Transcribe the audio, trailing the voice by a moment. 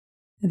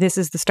This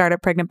is the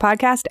Startup Pregnant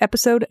Podcast,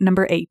 episode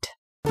number 8.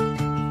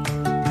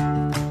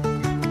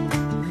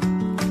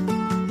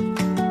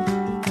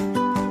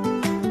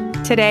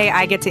 Today,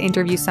 I get to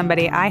interview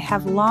somebody I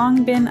have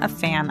long been a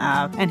fan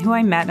of and who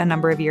I met a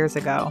number of years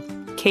ago,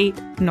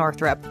 Kate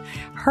Northrup.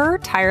 Her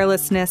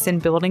tirelessness in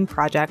building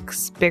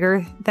projects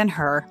bigger than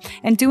her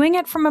and doing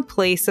it from a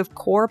place of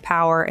core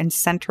power and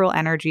central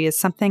energy is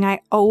something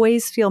I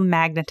always feel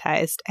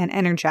magnetized and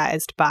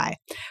energized by.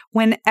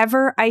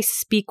 Whenever I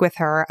speak with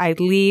her, I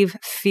leave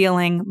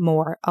feeling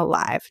more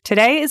alive.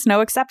 Today is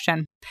no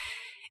exception.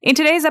 In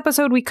today's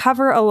episode, we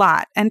cover a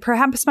lot, and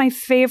perhaps my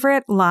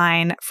favorite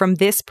line from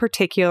this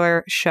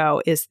particular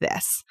show is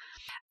this.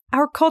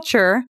 Our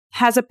culture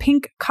has a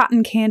pink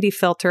cotton candy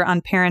filter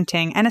on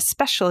parenting and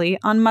especially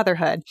on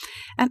motherhood.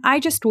 And I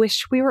just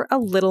wish we were a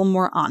little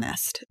more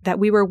honest, that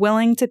we were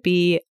willing to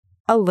be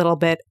a little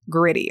bit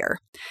grittier.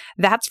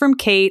 That's from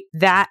Kate.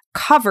 That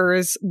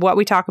covers what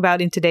we talk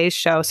about in today's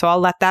show. So I'll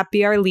let that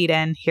be our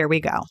lead-in. Here we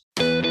go.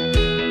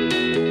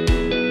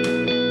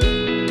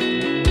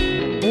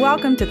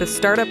 Welcome to the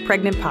Startup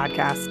Pregnant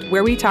Podcast,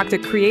 where we talk to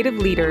creative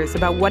leaders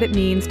about what it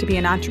means to be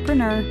an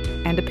entrepreneur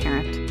and a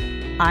parent.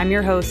 I'm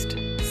your host,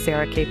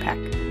 Sarah K. Peck.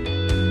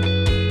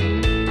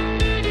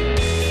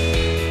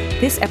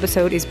 This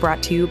episode is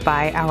brought to you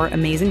by our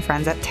amazing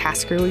friends at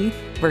Taskerly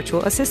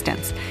Virtual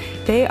Assistants.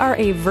 They are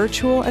a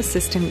virtual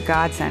assistant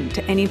godsend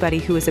to anybody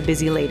who is a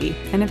busy lady.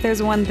 And if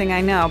there's one thing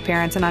I know,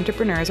 parents and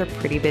entrepreneurs are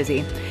pretty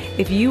busy.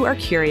 If you are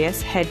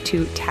curious, head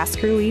to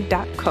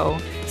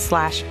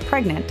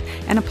taskerly.co/pregnant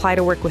and apply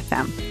to work with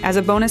them. As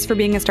a bonus for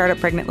being a Startup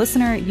Pregnant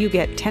listener, you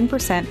get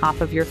 10% off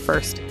of your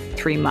first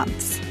 3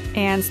 months.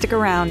 And stick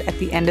around at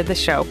the end of the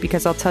show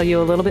because I'll tell you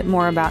a little bit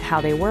more about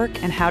how they work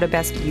and how to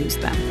best use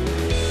them.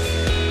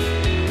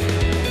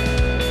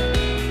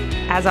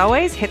 As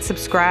always, hit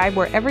subscribe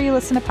wherever you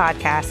listen to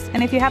podcasts.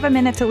 And if you have a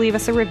minute to leave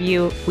us a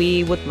review,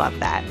 we would love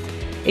that.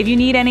 If you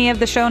need any of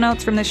the show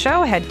notes from the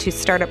show, head to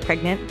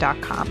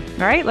startuppregnant.com.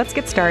 All right, let's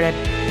get started.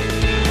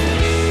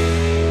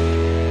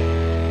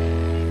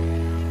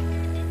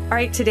 All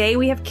right, today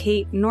we have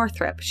Kate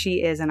Northrup.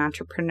 She is an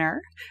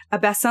entrepreneur, a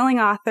best-selling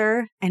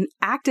author, an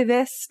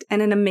activist,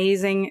 and an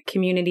amazing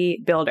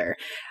community builder.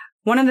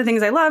 One of the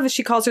things I love is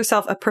she calls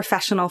herself a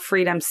professional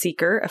freedom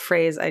seeker, a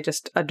phrase I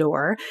just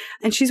adore.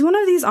 And she's one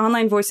of these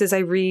online voices I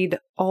read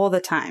all the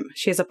time.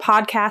 She has a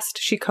podcast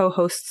she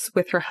co-hosts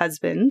with her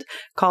husband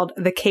called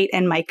The Kate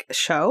and Mike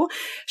Show.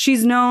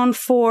 She's known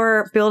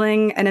for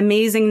building an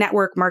amazing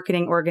network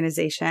marketing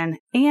organization,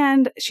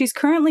 and she's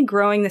currently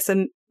growing this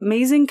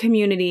amazing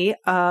community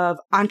of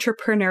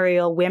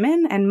entrepreneurial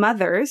women and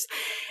mothers.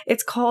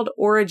 It's called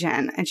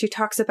Origin, and she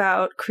talks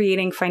about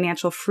creating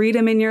financial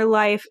freedom in your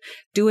life,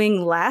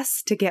 doing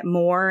less to get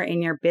more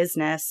in your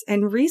business.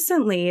 And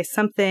recently,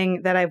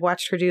 something that I've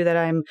watched her do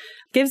that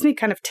gives me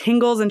kind of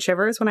tingles and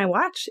shivers when I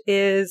watch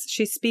is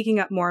she's speaking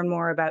up more and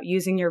more about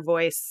using your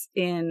voice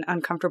in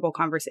uncomfortable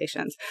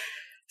conversations.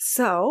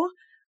 So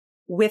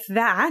with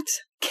that,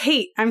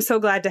 Kate, I'm so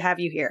glad to have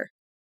you here.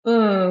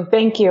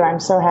 Thank you.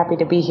 I'm so happy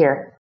to be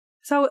here.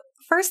 So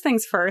first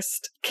things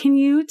first, can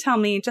you tell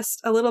me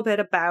just a little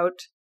bit about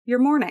your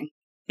morning?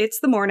 It's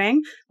the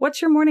morning.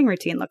 What's your morning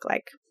routine look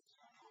like?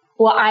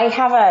 Well, I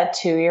have a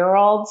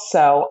 2-year-old,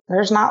 so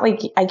there's not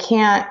I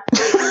can't,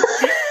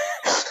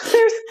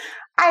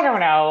 I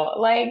don't know,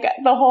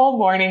 the whole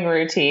morning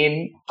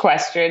routine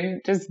question,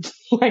 just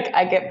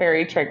I get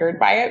very triggered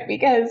by it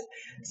because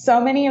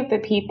so many of the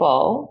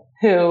people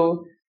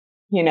who,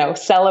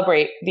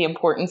 celebrate the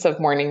importance of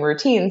morning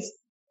routines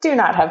do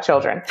not have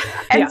children.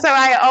 And so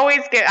I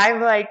always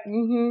I'm like,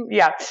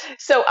 yeah.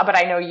 So, but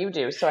I know you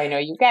do. So I know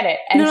you get it.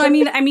 And no, I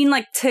mean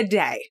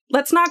today.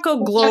 Let's not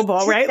go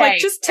global, right?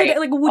 Just today.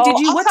 Right. What time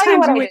did you wake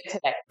up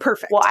today?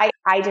 Perfect. Well,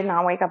 I did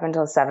not wake up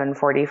until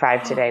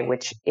 7:45 today,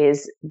 which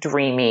is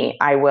dreamy.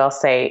 I will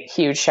say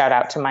huge shout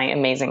out to my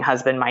amazing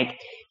husband, Mike.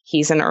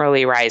 He's an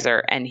early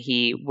riser and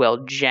he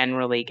will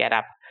generally get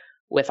up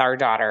with our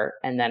daughter,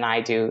 and then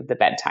I do the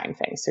bedtime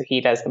thing. So he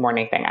does the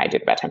morning thing, I do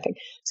the bedtime thing.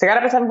 So I got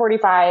up at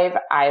 7:45.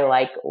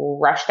 I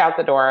rushed out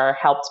the door,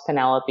 helped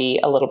Penelope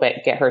a little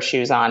bit get her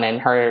shoes on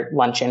and her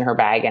lunch in her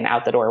bag and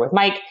out the door with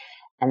Mike.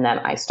 And then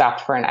I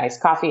stopped for an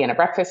iced coffee and a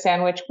breakfast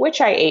sandwich,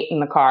 which I ate in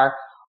the car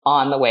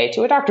on the way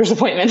to a doctor's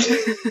appointment.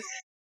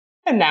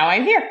 And now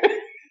I'm here.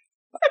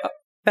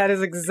 That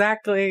is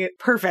exactly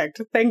perfect.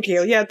 Thank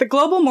you. Yeah, the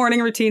global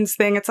morning routines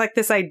thing, it's like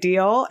this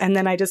ideal. And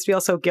then I just feel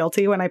so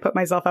guilty when I put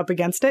myself up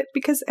against it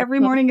because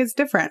every morning is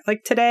different.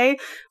 Like today,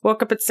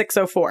 woke up at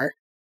 6:04.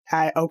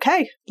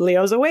 Okay,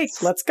 Leo's awake.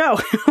 Let's go.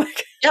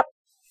 Yep.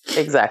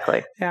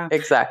 Exactly. Yeah.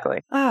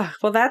 Exactly.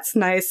 Well, that's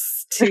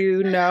nice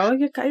to know.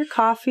 You got your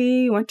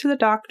coffee, you went to the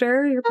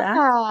doctor, you're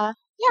back.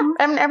 Yeah.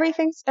 And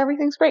everything's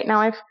great.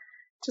 Now I've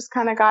just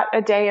kind of got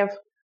a day of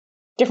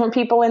different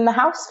people in the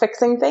house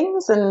fixing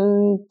things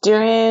and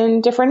doing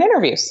different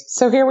interviews.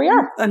 So here we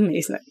are.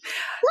 Amazing.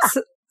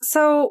 Yeah.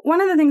 So one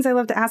of the things I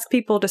love to ask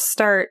people to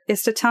start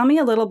is to tell me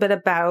a little bit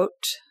about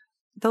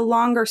the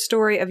longer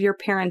story of your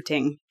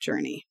parenting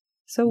journey.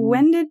 So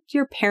when did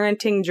your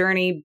parenting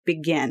journey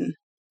begin?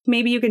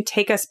 maybe you can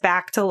take us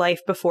back to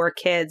life before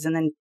kids and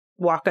then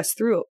walk us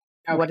through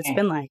what it's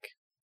been like.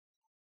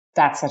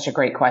 That's such a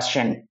great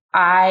question.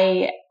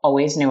 I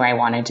always knew I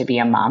wanted to be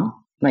a mom.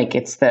 Like,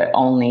 it's the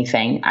only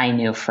thing I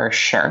knew for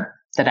sure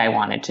that I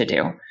wanted to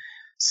do.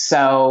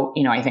 So,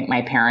 I think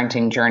my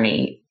parenting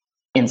journey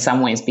in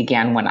some ways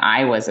began when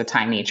I was a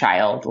tiny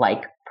child,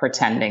 like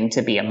pretending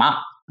to be a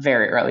mom.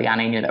 Very early on,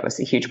 I knew that was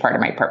a huge part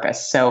of my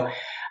purpose. So,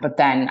 but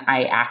then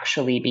I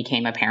actually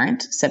became a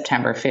parent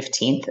September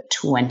 15th,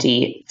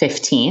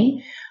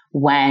 2015,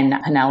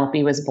 when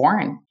Penelope was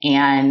born.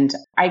 And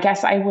I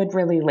guess I would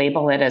really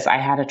label it as I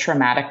had a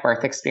traumatic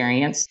birth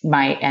experience.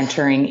 My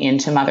entering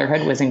into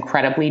motherhood was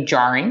incredibly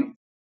jarring.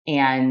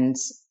 And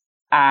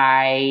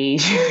I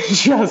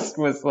just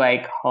was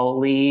like,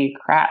 holy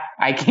crap,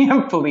 I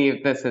can't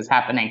believe this is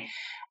happening.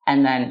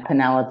 And then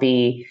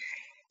Penelope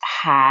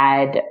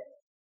had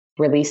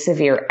really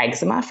severe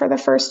eczema for the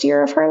first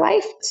year of her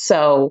life.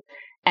 So,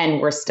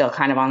 and we're still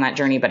kind of on that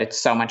journey, but it's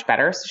so much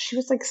better. So she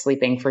was like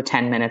sleeping for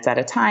 10 minutes at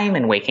a time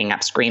and waking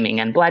up screaming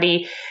and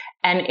bloody.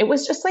 And it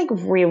was just like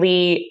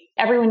really,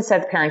 everyone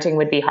said parenting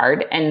would be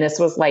hard. And this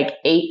was like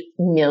 8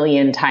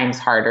 million times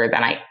harder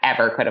than I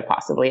ever could have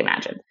possibly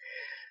imagined.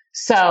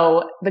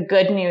 So the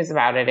good news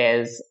about it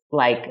is,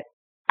 like,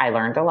 I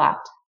learned a lot.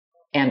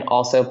 And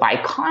also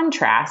by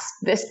contrast,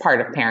 this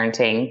part of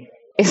parenting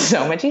is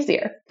so much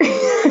easier.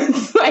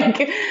 It's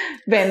like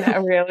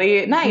been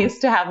really nice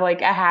to have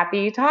like a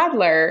happy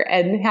toddler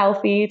and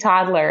healthy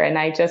toddler. And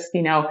I just,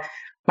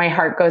 my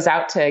heart goes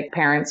out to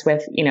parents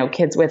with,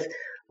 kids with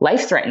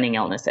life-threatening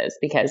illnesses,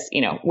 because,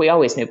 we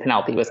always knew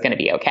Penelope was going to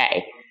be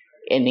okay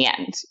in the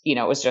end.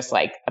 It was just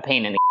like a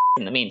pain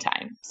in the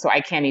meantime. So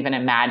I can't even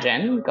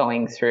imagine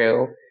going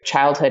through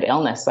childhood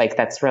illness. Like,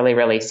 that's really,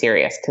 really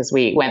serious, because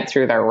we went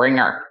through the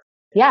ringer.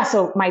 Yeah.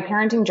 So my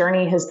parenting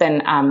journey has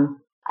been,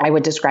 I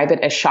would describe it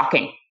as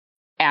shocking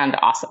and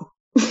awesome.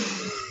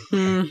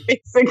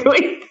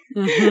 Basically.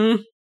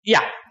 Mm-hmm.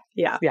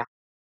 Yeah.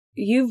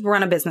 You've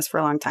run a business for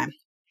a long time.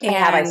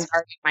 I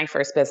started my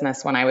first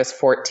business when I was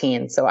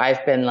 14. So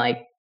I've been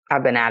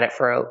at it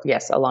for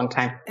a long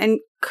time. And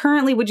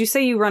currently, would you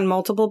say you run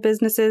multiple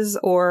businesses,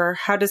 or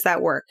how does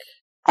that work?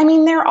 I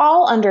mean, they're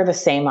all under the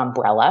same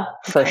umbrella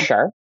for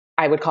sure.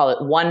 I would call it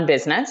one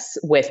business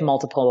with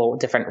multiple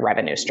different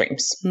revenue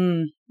streams.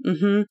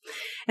 Mm-hmm.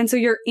 And so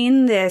you're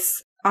in this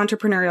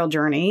entrepreneurial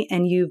journey,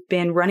 and you've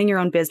been running your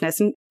own business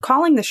and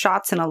calling the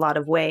shots in a lot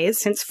of ways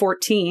since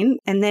 14.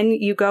 And then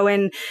you go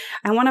in,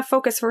 I want to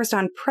focus first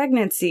on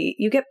pregnancy.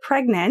 You get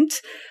pregnant.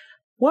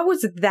 What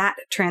was that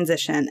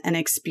transition and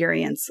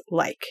experience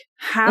like?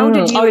 How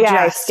did you adjust?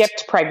 I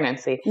skipped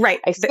pregnancy. Right.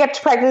 I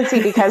skipped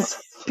pregnancy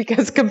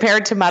because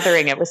compared to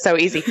mothering, it was so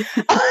easy.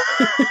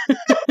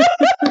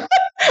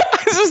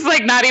 It's just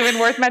like not even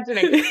worth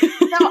mentioning.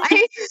 No,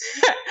 I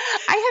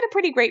had a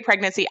pretty great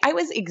pregnancy. I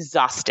was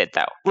exhausted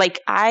though. Like,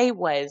 I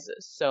was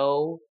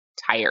so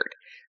tired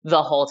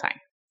the whole time.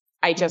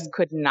 I just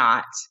could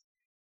not.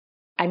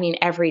 I mean,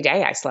 every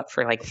day I slept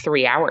for like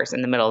 3 hours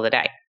in the middle of the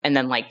day, and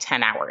then like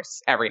 10 hours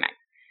every night.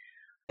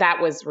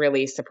 That was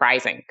really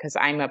surprising, because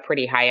I'm a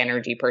pretty high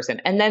energy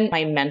person. And then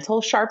my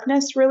mental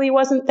sharpness really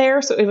wasn't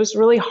there. So it was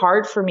really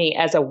hard for me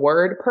as a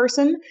word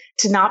person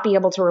to not be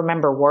able to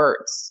remember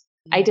words.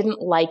 I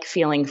didn't like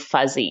feeling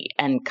fuzzy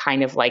and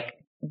kind of like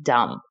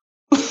dumb.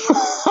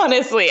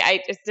 Honestly,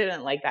 I just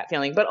didn't like that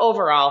feeling. But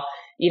overall,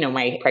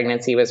 my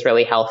pregnancy was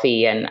really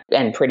healthy and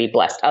pretty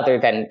blessed, other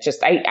than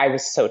just I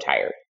was so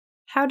tired.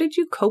 How did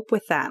you cope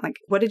with that? Like,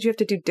 what did you have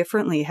to do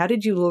differently? How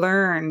did you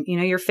learn?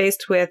 You're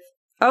faced with,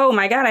 oh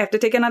my God, I have to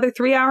take another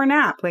 3-hour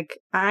nap. Like,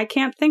 I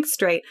can't think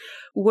straight.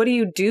 What do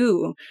you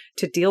do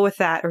to deal with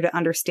that, or to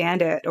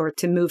understand it, or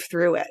to move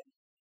through it?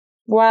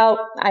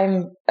 Well,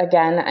 I'm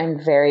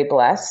very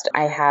blessed.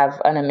 I have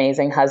an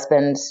amazing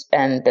husband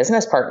and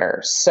business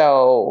partner.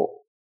 So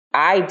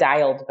I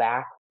dialed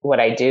back what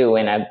I do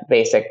in a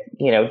basic,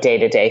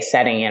 day-to-day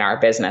setting in our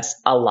business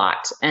a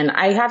lot. And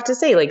I have to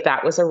say, like,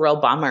 that was a real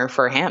bummer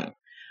for him,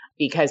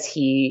 because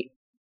he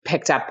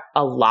picked up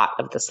a lot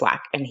of the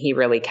slack and he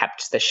really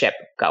kept the ship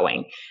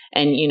going.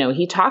 And,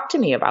 he talked to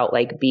me about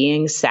like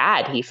being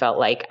sad. He felt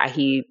like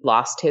he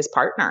lost his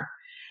partner,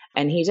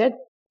 and he did.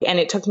 And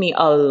it took me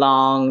a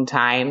long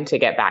time to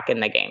get back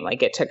in the game.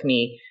 Like, it took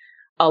me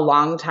a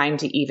long time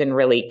to even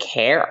really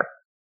care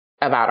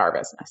about our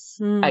business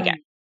again.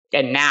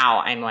 And now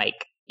I'm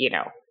like,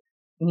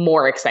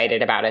 more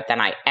excited about it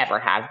than I ever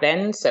have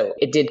been. So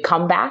it did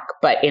come back,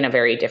 but in a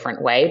very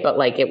different way. But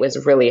like, it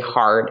was really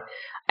hard,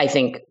 I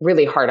think,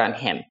 really hard on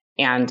him.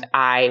 And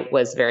I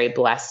was very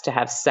blessed to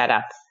have set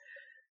up,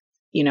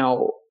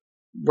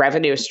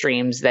 revenue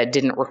streams that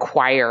didn't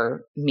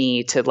require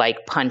me to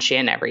like punch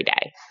in every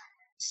day.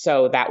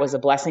 So that was a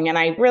blessing. And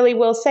I really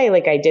will say,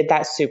 like, I did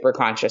that super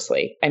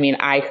consciously. I mean,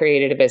 I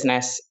created a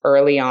business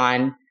early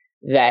on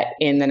that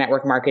in the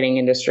network marketing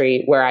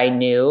industry where I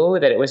knew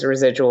that it was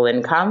residual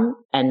income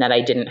and that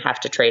I didn't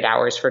have to trade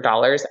hours for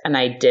dollars. And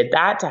I did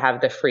that to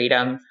have the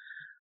freedom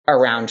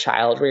around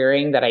child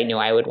rearing that I knew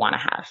I would want to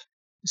have.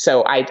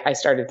 So I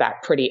started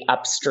that pretty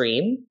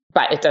upstream,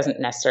 but it doesn't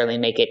necessarily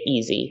make it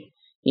easy.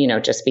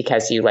 Just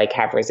because you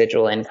have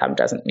residual income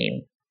doesn't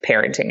mean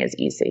parenting is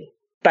easy.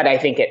 But I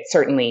think it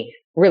certainly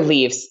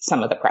relieves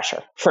some of the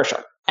pressure for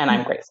sure. And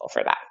I'm grateful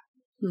for that.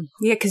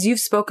 Yeah, because you've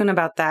spoken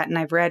about that, and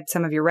I've read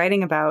some of your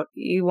writing about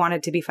you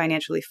wanted to be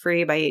financially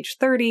free by age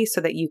 30 so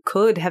that you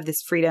could have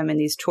this freedom and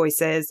these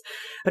choices.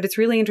 But it's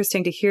really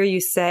interesting to hear you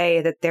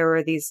say that there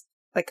were these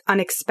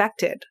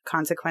unexpected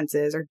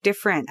consequences or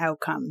different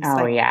outcomes.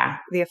 Oh, yeah.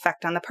 The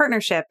effect on the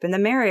partnership and the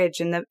marriage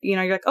and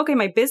you're like, okay,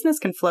 my business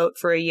can float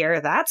for a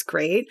year. That's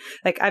great.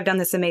 I've done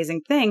this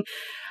amazing thing.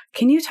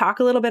 Can you talk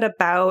a little bit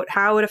about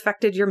how it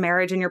affected your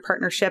marriage and your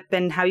partnership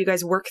and how you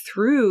guys work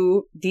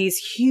through these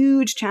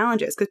huge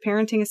challenges? Because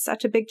parenting is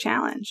such a big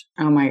challenge.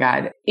 Oh my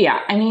God. Yeah.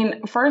 I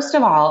mean, first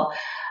of all,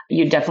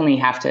 you definitely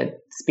have to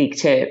speak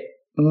to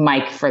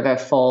Mike for the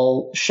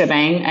full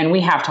shebang. And we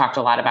have talked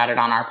a lot about it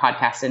on our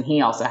podcast. And he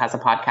also has a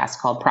podcast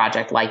called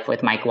Project Life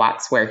with Mike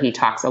Watts, where he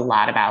talks a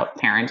lot about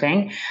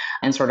parenting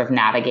and sort of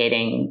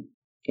navigating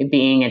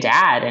being a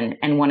dad.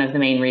 And one of the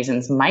main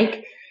reasons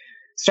Mike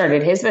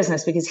started his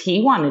business because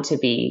he wanted to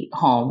be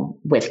home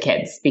with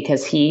kids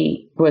because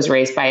he was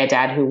raised by a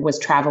dad who was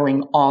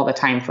traveling all the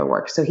time for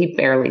work. So he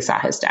barely saw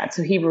his dad.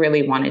 So he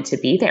really wanted to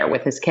be there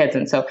with his kids.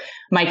 And so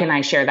Mike and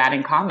I share that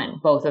in common.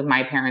 Both of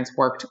my parents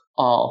worked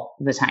all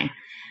the time.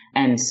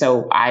 And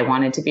so I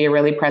wanted to be a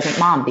really present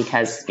mom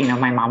because,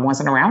 my mom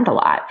wasn't around a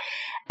lot.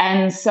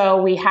 And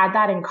so we had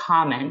that in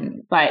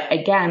common. But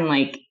again,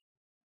 I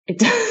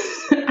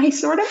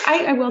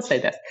will say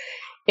this.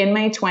 In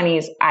my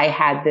 20s, I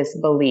had this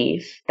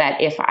belief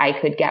that if I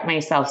could get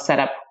myself set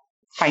up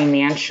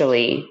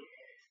financially,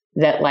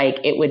 that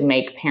it would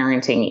make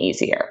parenting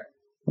easier.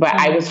 But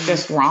I was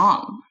just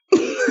wrong.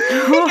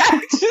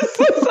 It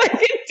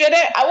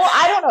didn't. Well,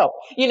 I don't know.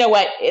 You know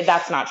what?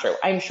 That's not true.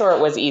 I'm sure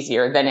it was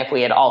easier than if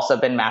we had also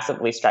been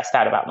massively stressed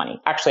out about money.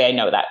 Actually, I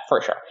know that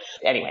for sure.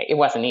 Anyway, it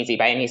wasn't easy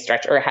by any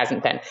stretch, or it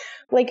hasn't been.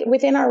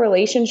 Within our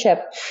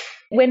relationship,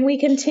 when we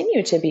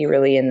continue to be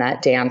really in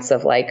that dance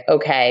of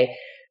okay,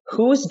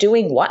 who's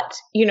doing what?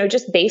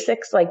 Just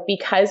basics,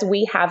 because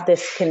we have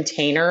this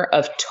container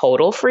of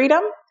total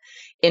freedom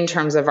in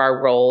terms of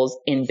our roles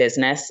in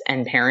business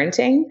and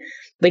parenting.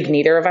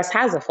 Neither of us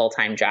has a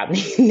full-time job.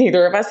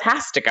 Neither of us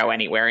has to go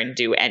anywhere and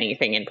do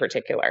anything in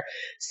particular.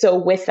 So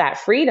with that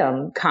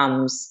freedom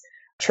comes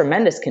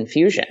tremendous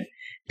confusion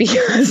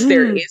because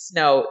there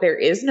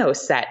is no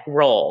set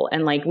role.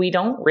 And we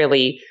don't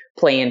really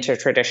play into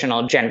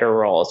traditional gender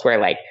roles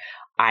where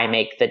I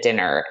make the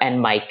dinner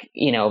and Mike,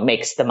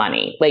 makes the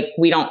money.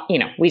 We don't,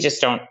 we just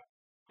don't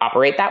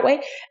operate that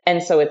way.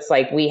 And so it's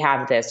we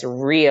have this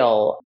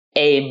real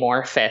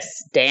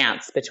amorphous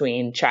dance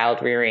between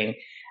child rearing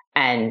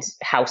and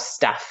house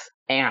stuff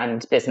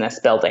and business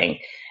building.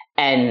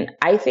 And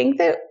I think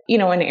that,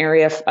 an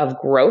area of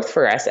growth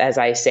for us, as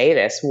I say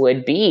this,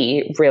 would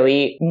be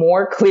really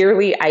more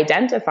clearly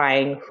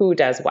identifying who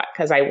does what.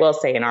 Because I will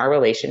say in our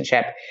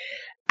relationship,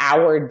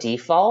 our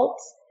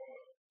default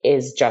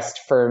is just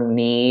for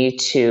me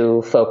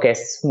to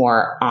focus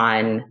more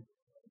on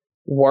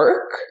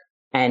work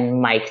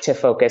and Mike to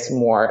focus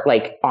more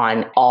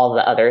on all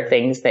the other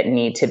things that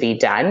need to be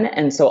done.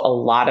 And so a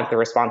lot of the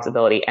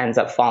responsibility ends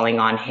up falling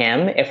on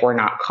him if we're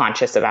not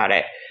conscious about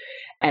it.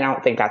 And I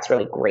don't think that's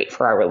really great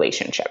for our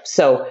relationship.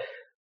 So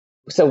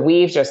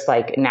we've just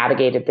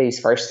navigated these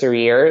first 2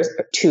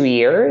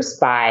 years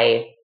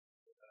by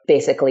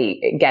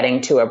basically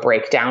getting to a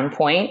breakdown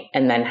point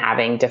and then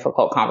having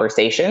difficult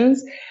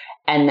conversations.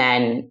 And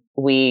then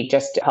we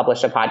just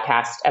published a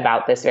podcast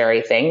about this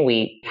very thing.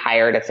 We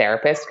hired a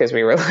therapist because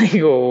we were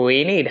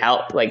we need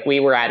help.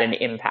 We were at an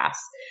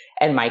impasse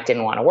and Mike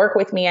didn't want to work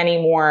with me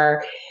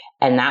anymore.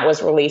 And that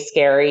was really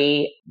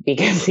scary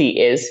because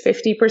he is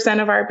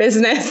 50% of our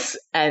business.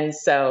 And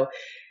so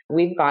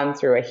we've gone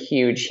through a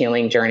huge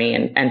healing journey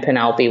and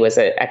Penelope was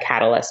a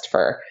catalyst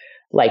for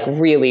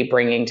really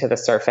bringing to the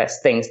surface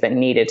things that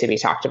needed to be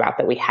talked about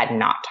that we had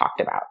not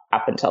talked about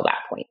up until that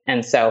point.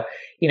 And so,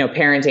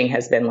 parenting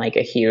has been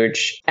a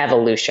huge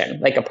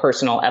evolution, a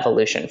personal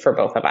evolution for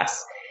both of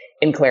us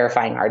in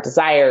clarifying our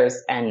desires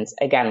and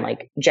again,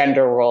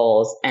 gender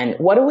roles and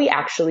what do we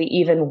actually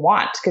even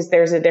want? Because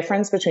there's a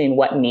difference between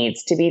what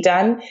needs to be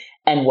done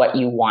and what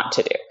you want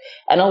to do.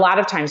 And a lot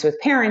of times with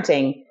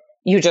parenting,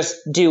 you just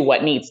do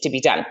what needs to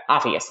be done,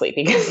 obviously,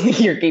 because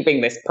you're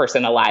keeping this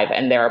person alive.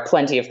 And there are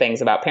plenty of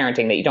things about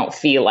parenting that you don't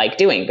feel like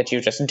doing, but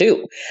you just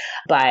do.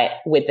 But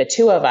with the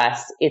two of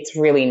us, it's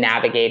really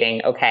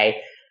navigating,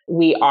 okay,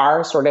 we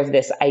are sort of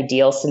this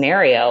ideal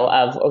scenario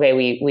of, okay,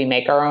 we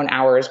make our own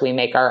hours, we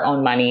make our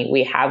own money,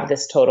 we have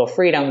this total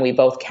freedom, we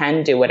both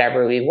can do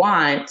whatever we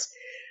want.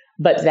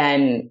 But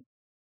then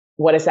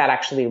what does that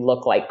actually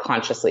look like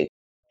consciously?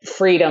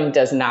 Freedom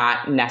does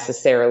not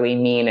necessarily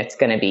mean it's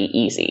going to be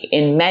easy.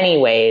 In many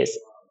ways,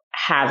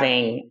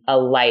 having a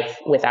life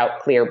without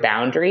clear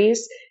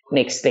boundaries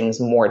makes things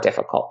more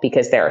difficult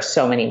because there are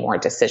so many more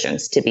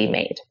decisions to be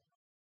made.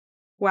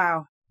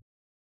 Wow.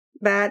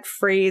 That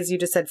phrase you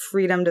just said,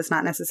 freedom does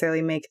not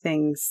necessarily make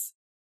things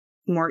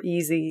more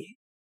easy.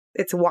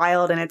 it's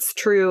wild and it's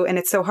true. And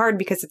it's so hard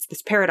because it's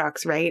this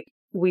paradox, right?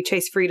 We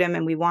chase freedom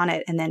and we want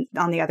it. And then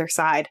on the other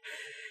side,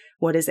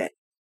 what is it?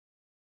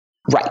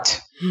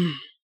 Right.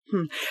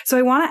 So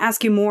I want to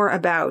ask you more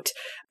about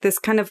this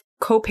kind of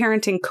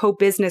co-parenting,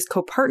 co-business,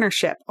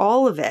 co-partnership,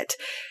 all of it.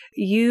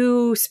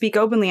 You speak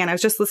openly, and I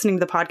was just listening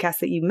to the podcast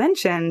that you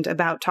mentioned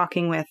about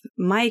talking with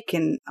Mike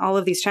and all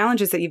of these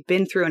challenges that you've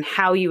been through and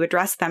how you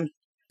address them.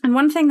 And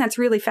one thing that's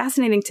really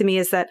fascinating to me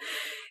is that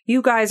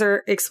you guys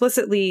are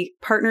explicitly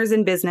partners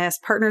in business,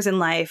 partners in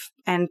life,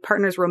 and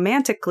partners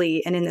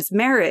romantically and in this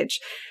marriage.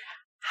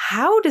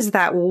 How does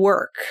that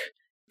work?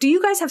 Do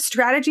you guys have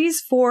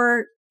strategies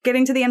for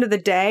getting to the end of the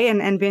day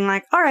and being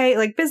like, all right,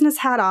 like business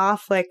hat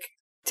off? Like,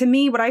 to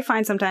me, what I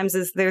find sometimes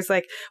is there's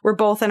like, we're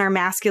both in our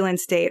masculine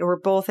state or we're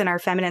both in our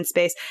feminine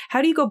space.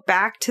 How do you go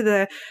back to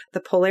the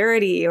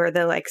polarity or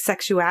the like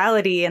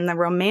sexuality and the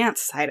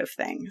romance side of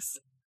things?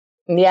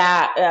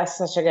 Yeah, that's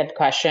such a good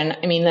question.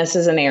 I mean, this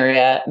is an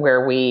area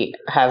where we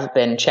have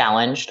been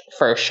challenged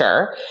for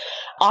sure.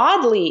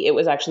 Oddly, it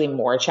was actually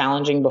more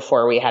challenging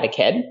before we had a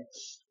kid.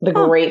 The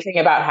great thing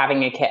about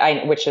having a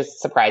kid, which is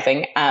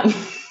surprising,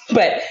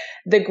 but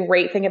the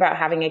great thing about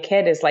having a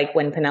kid is like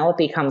when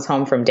Penelope comes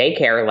home from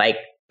daycare, like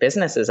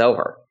business is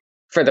over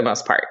for the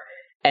most part.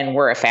 And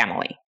we're a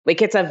family.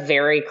 Like it's a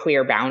very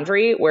clear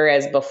boundary.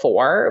 Whereas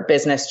before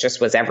business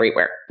just was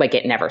everywhere. Like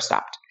it never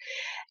stopped.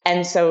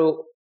 And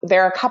so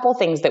there are a couple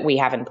things that we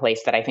have in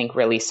place that I think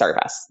really serve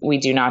us. We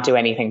do not do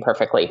anything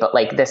perfectly, but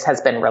like this has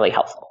been really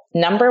helpful.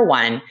 Number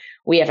one,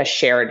 we have a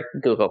shared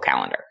Google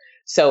Calendar.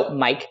 So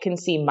Mike can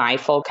see my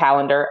full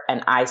calendar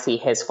and I see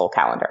his full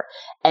calendar.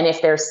 And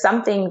if there's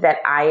something that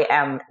I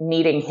am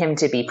needing him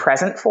to be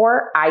present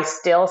for, I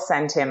still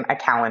send him a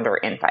calendar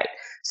invite.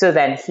 So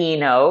then he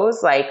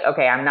knows like,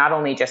 okay, I'm not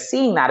only just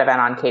seeing that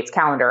event on Kate's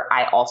calendar,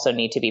 I also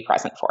need to be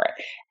present for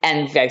it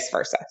and vice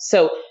versa.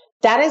 So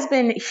that has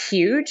been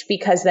huge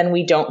because then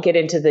we don't get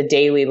into the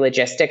daily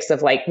logistics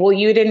of like, well,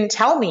 you didn't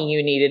tell me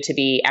you needed to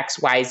be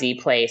XYZ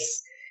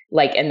place,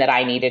 like, and that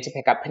I needed to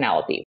pick up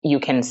Penelope. You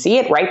can see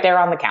it right there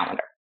on the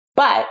calendar.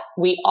 But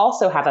we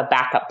also have a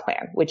backup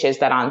plan, which is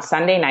that on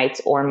Sunday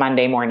nights or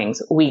Monday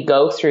mornings, we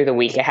go through the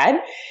week ahead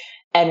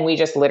and we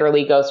just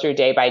literally go through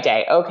day by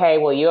day. Okay,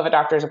 well, you have a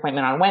doctor's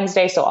appointment on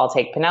Wednesday, so I'll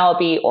take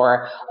Penelope.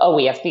 Or, oh,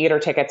 we have theater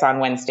tickets on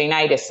Wednesday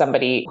night. Is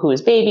somebody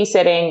who's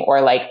babysitting? Or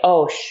like,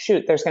 oh,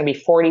 shoot, there's going to be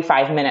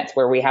 45 minutes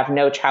where we have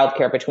no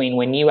childcare between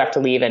when you have to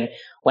leave and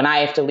when I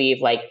have to leave.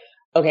 Like,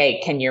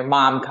 okay, can your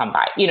mom come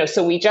by? You know,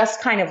 so we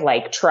just kind of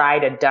like try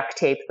to duct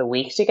tape the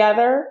week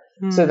together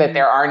so that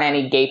there aren't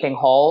any gaping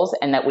holes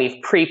and that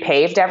we've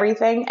pre-paved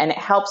everything. And it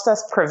helps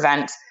us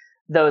prevent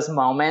those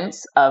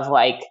moments of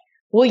like,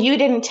 well, you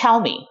didn't tell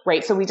me,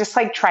 right? So we just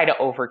like try to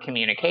over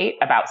communicate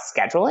about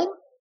scheduling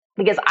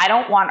because I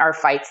don't want our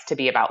fights to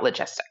be about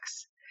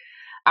logistics.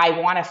 I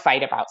want to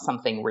fight about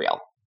something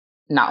real,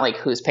 not like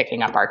who's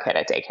picking up our kid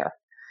at daycare.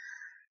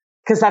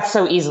 Because that's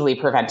so easily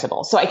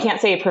preventable. So I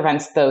can't say it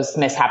prevents those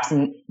mishaps,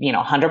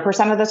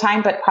 100% of the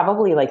time, but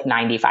probably like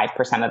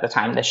 95% of the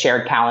time, the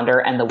shared calendar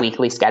and the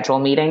weekly schedule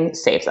meeting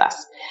saves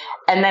us.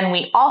 And then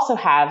we also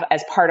have,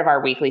 as part of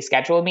our weekly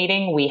schedule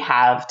meeting, we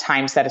have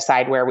time set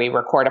aside where we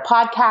record a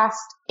podcast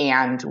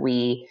and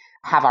we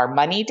have our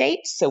money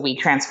dates. So we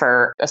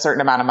transfer a certain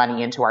amount of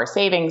money into our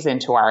savings,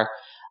 into our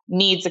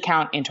needs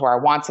account, into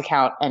our wants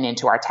account, and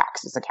into our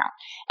taxes account.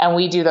 And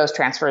we do those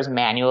transfers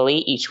manually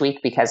each week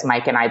because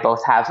Mike and I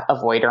both have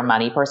avoider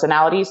money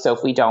personalities. So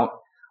if we don't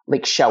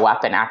like show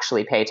up and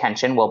actually pay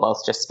attention, we'll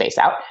both just space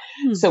out.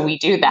 So we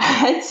do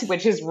that,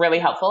 which is really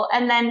helpful.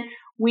 And then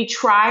we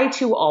try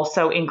to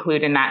also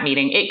include in that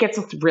meeting, it gets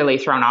really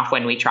thrown off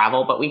when we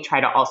travel, but we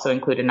try to also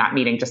include in that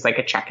meeting just like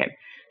a check-in,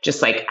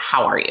 just like,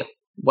 how are you?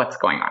 What's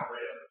going on?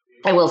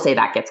 I will say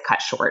that gets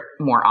cut short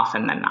more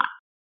often than not.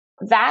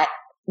 That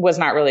was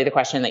not really the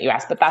question that you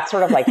asked, but that's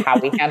sort of like how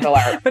we handle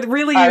our, but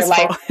really our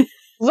useful. life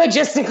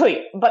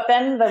logistically. But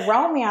then the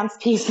romance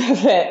piece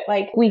of it,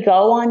 like we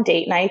go on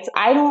date nights.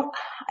 I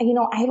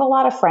have a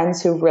lot of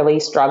friends who really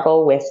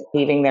struggle with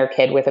leaving their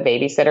kid with a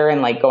babysitter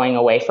and like going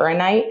away for a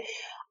night.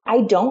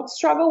 I don't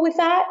struggle with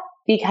that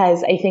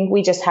because I think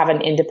we just have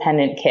an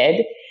independent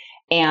kid.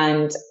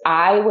 And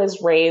I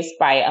was raised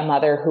by a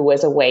mother who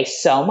was away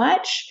so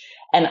much.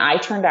 And I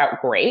turned out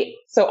great.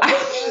 So I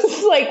was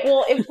just like,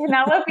 well, if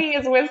Penelope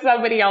is with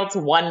somebody else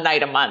one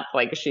night a month,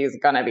 like she's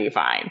going to be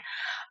fine.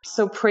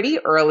 So pretty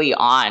early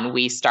on,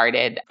 we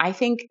started, I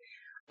think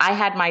I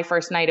had my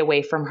first night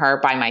away from her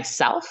by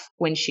myself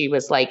when she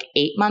was like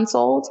 8 months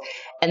old.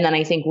 And then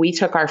I think we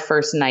took our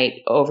first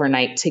night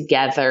overnight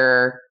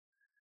together.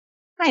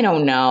 I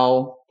don't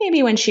know,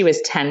 maybe when she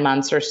was 10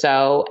 months or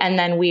so. And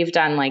then we've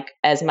done like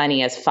as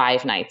many as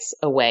 5 nights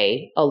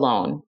away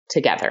alone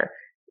together.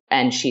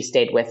 And she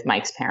stayed with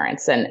Mike's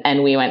parents.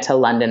 And we went to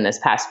London this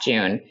past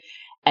June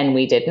and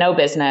we did no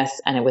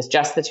business. And it was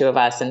just the two of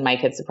us. And Mike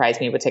had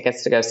surprised me with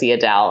tickets to go see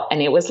Adele.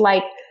 And it was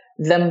like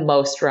the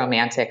most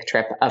romantic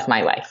trip of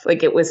my life.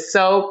 Like it was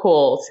so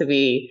cool to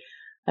be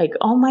Like,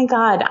 oh my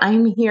God,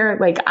 I'm here.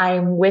 Like,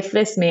 I'm with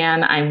this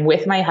man. I'm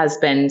with my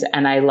husband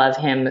and I love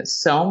him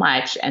so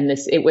much. And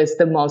it was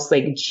the most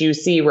like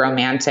juicy,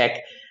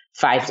 romantic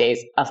 5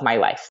 days of my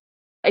life.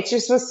 It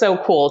just was so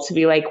cool to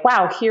be like,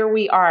 wow, here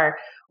we are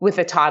with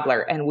a toddler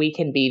and we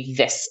can be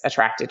this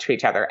attracted to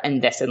each other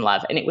and this in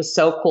love. And it was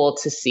so cool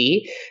to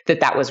see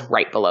that was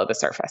right below the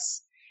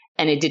surface.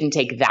 And it didn't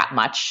take that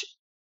much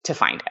to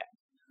find it.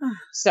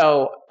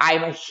 So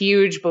I'm a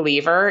huge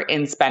believer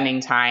in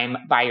spending time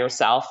by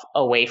yourself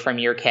away from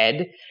your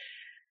kid.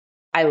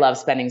 I love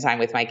spending time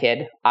with my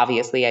kid.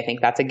 Obviously, I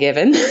think that's a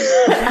given.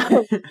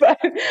 But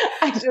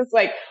I just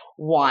like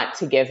want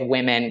to give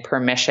women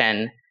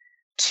permission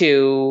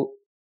to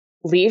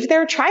leave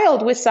their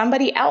child with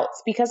somebody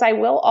else. Because I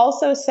will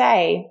also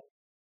say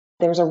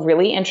there's a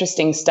really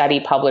interesting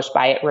study published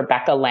by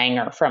Rebecca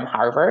Langer from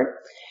Harvard.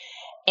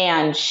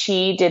 And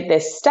she did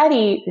this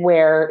study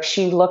where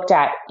she looked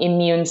at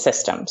immune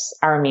systems,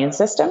 our immune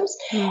systems,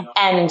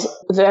 and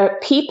the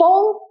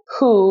people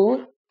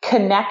who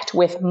connect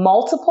with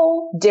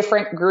multiple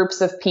different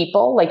groups of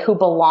people, like who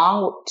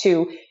belong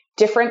to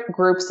different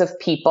groups of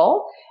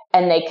people,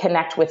 and they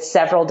connect with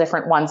several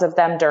different ones of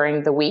them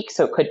during the week.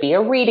 So it could be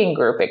a reading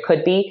group. It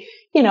could be,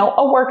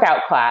 a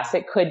workout class.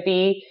 It could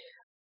be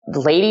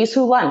ladies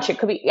who lunch. It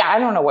could be, I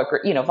don't know what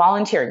group,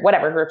 volunteering,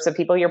 whatever groups of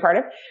people you're part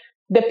of.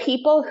 The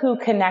people who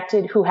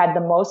connected, who had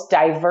the most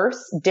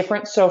diverse,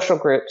 different social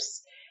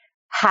groups,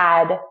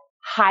 had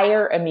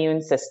higher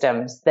immune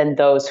systems than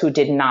those who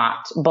did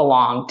not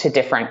belong to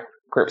different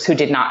groups, who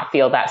did not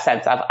feel that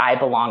sense of I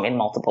belong in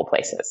multiple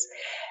places.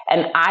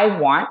 And I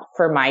want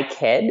for my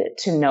kid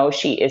to know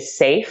she is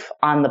safe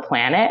on the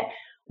planet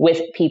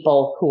with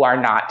people who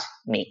are not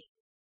me.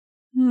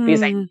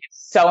 Because I think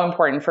it's so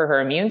important for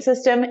her immune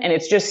system. And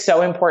it's just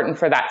so important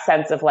for that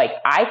sense of like,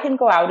 I can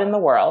go out in the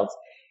world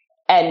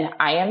and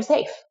I am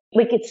safe.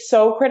 Like it's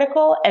so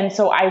critical. And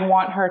so I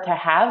want her to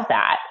have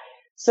that.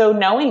 So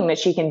knowing that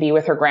she can be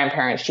with her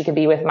grandparents, she can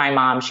be with my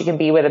mom, she can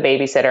be with a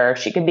babysitter,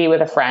 she can be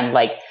with a friend.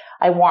 Like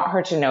I want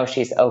her to know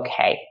she's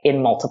okay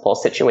in multiple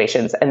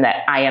situations and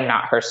that I am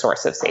not her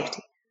source of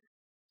safety.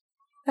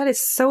 That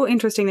is so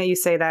interesting that you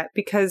say that,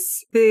 because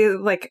the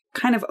like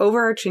kind of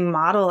overarching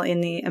model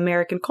in the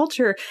American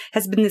culture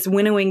has been this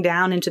winnowing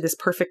down into this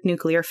perfect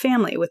nuclear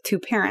family with two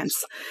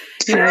parents.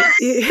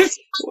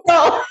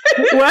 Well,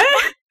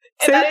 what?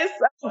 That is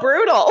so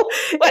brutal.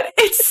 But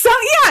it's so,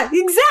 yeah,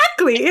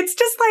 exactly. It's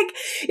just like,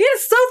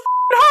 it's so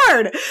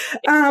hard.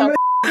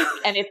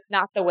 And it's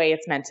not the way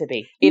it's meant to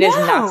be. It is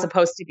not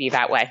supposed to be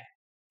that way.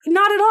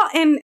 Not at all.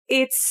 And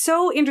it's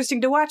so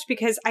interesting to watch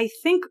because I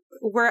think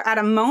we're at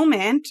a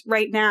moment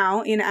right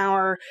now in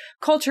our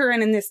culture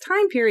and in this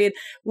time period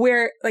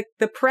where like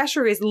the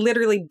pressure is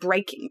literally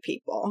breaking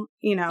people,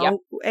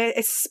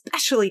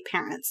 especially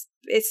parents,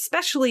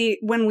 especially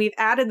when we've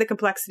added the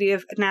complexity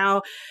of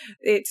now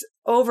it's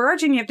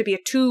overarching. You have to be a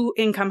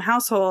 2-income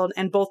household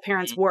and both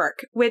parents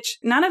work, which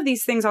none of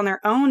these things on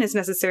their own is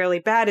necessarily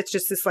bad. It's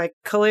just this like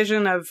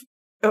collision of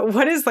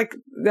what is like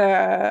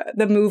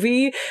the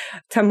movie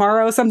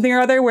Tomorrow something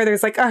or other where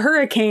there's like a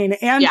hurricane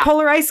and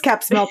polar ice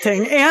caps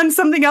melting and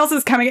something else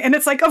is coming. And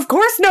it's like, of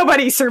course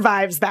nobody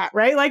survives that,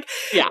 right? Like,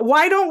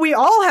 why don't we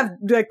all have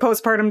like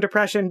postpartum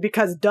depression?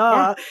 Because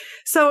duh. Yeah.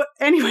 So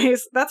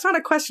anyways, that's not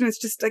a question.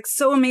 It's just like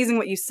so amazing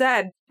what you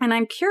said. And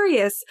I'm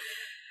curious,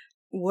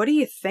 what do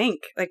you think?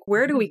 Like,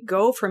 where do we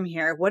go from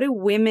here? What do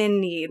women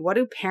need? What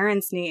do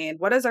parents need?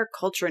 What does our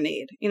culture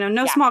need?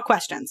 No small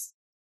questions.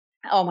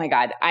 Oh my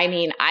God. I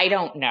mean, I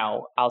don't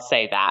know. I'll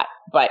say that.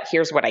 But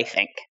here's what I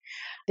think.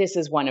 This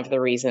is one of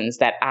the reasons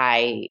that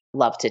I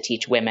love to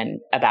teach women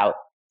about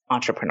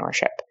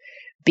entrepreneurship,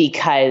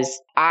 because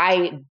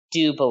I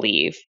do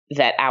believe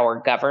that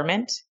our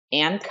government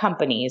and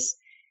companies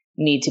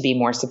need to be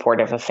more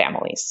supportive of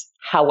families.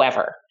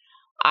 However,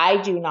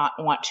 I do not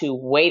want to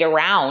wait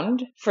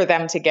around for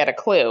them to get a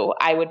clue.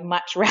 I would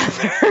much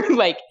rather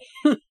like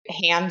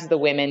hand the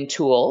women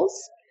tools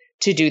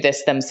to do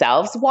this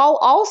themselves while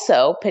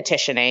also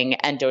petitioning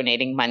and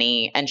donating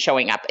money and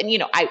showing up and,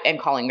 and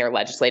calling their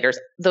legislators.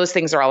 Those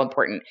things are all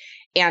important.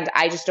 And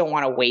I just don't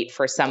want to wait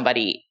for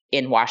somebody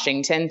in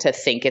Washington to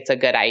think it's a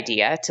good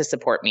idea to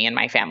support me and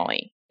my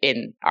family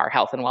in our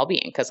health and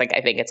well-being, because I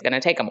think it's going to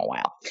take them a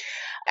while.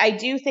 I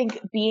do think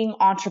being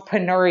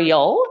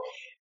entrepreneurial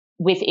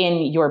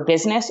within your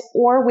business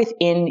or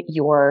within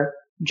your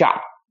job,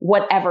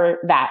 whatever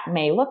that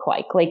may look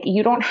like. Like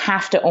you don't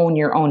have to own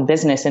your own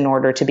business in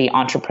order to be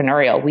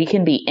entrepreneurial. We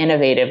can be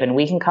innovative and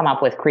we can come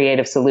up with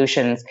creative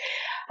solutions.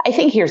 I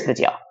think here's the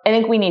deal. I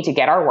think we need to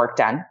get our work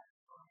done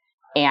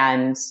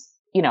and,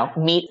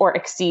 meet or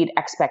exceed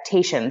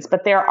expectations.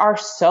 But there are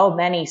so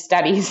many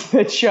studies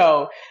that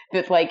show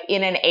that like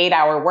in an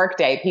 8-hour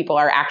workday, people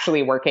are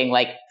actually working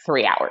like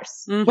 3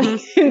 hours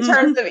in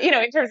terms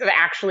of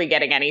actually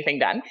getting anything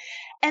done.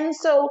 And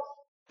so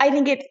I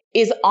think it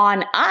is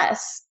on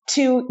us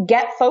to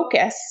get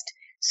focused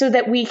so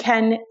that we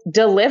can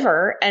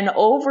deliver and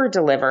over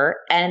deliver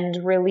and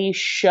really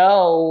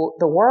show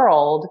the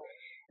world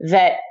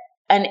that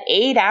an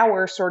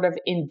 8-hour sort of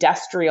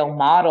industrial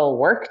model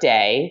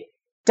workday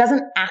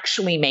doesn't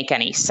actually make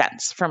any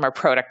sense from a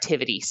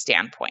productivity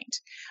standpoint.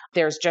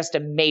 There's just a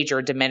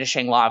major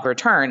diminishing law of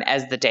return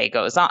as the day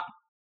goes on.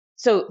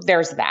 So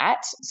there's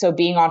that. So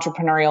being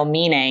entrepreneurial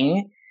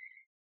meaning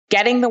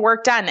getting the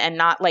work done and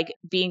not like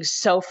being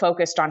so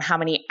focused on how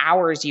many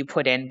hours you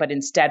put in, but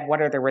instead,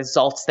 what are the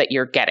results that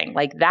you're getting?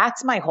 Like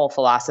that's my whole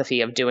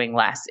philosophy of doing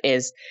less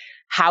is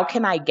how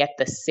can I get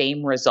the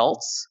same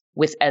results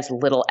with as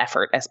little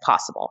effort as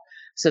possible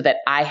so that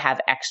I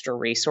have extra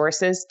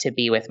resources to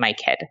be with my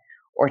kid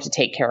or to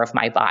take care of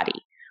my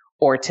body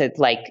or to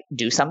like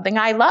do something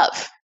I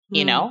love,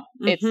 you know?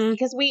 It's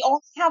because we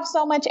only have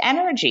so much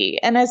energy.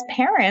 And as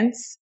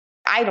parents,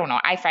 I don't know,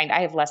 I find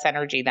I have less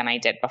energy than I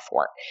did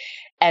before.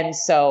 And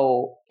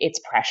so it's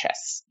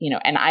precious, you know,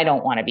 and I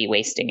don't want to be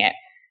wasting it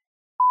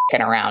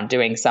around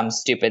doing some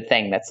stupid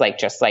thing that's like,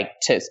 just like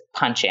to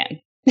punch in.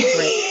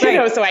 Right. You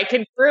know, so I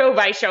can prove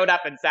I showed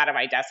up and sat at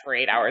my desk for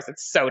 8 hours.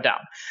 It's so dumb.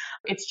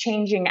 It's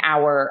changing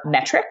our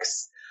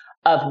metrics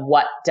of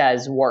what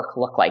does work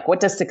look like? What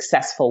does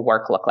successful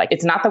work look like?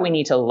 It's not that we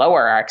need to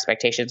lower our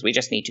expectations. We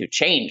just need to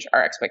change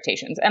our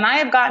expectations. And I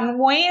have gotten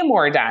way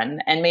more done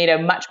and made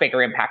a much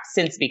bigger impact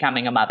since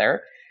becoming a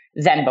mother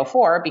than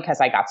before because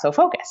I got so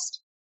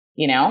focused,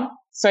 you know?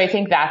 So I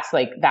think that's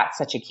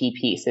such a key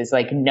piece is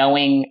like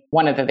knowing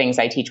one of the things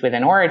I teach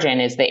within Origin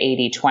is the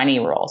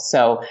 80-20 rule.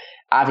 So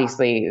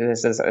obviously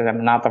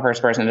I'm not the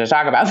first person to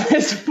talk about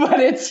this, but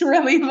it's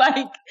really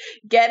like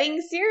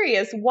getting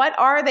serious. What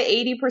are the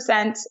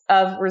 80%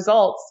 of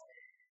results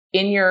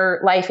in your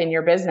life, in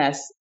your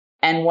business?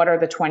 And what are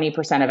the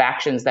 20% of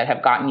actions that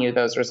have gotten you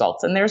those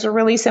results? And there's a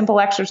really simple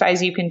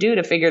exercise you can do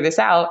to figure this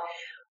out,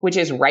 which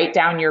is write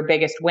down your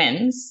biggest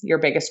wins, your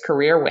biggest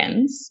career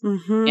wins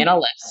in a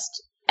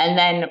list, and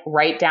then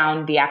write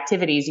down the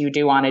activities you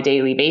do on a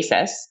daily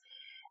basis.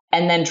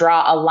 And then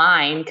draw a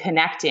line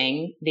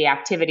connecting the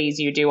activities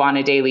you do on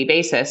a daily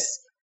basis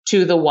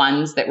to the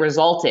ones that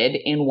resulted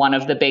in one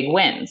of the big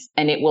wins.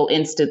 And it will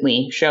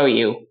instantly show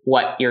you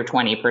what your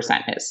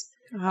 20% is.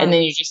 And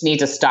then you just need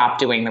to stop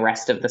doing the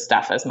rest of the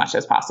stuff as much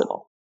as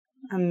possible.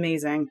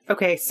 Amazing.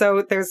 Okay.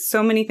 So there's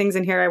so many things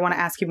in here I want to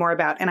ask you more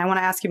about. And I want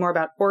to ask you more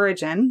about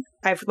Origin.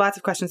 I have lots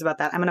of questions about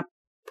that. I'm going to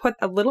put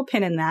a little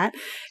pin in that.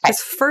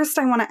 Just first,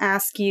 I want to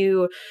ask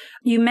you,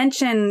 you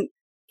mentioned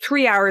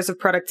 3 hours of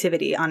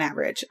productivity on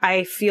average.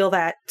 I feel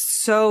that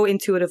so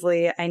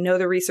intuitively. I know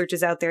the research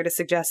is out there to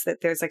suggest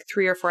that there's like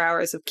 3 or 4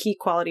 hours of key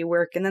quality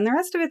work. And then the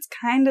rest of it's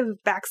kind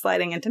of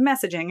backsliding into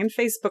messaging and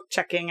Facebook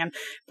checking and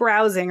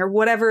browsing or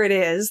whatever it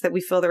is that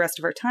we fill the rest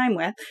of our time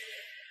with.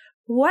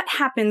 What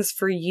happens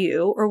for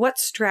you or what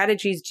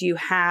strategies do you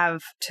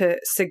have to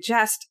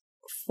suggest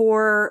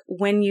for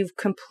when you've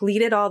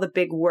completed all the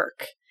big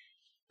work?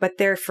 But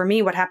there, for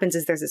me, what happens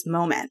is there's this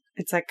moment.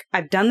 It's like,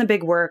 I've done the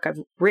big work. I've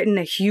written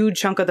a huge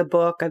chunk of the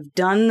book. I've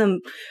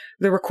done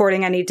the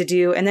recording I need to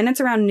do. And then it's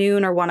around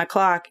noon or 1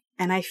 o'clock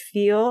and I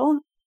feel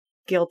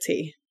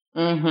guilty.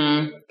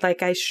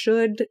 Like I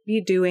should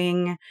be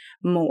doing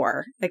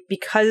more. Like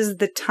because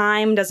the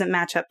time doesn't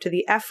match up to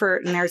the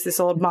effort. And there's this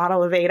old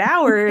model of 8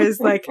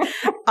 hours. Like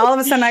all of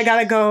a sudden I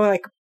got to go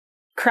like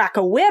crack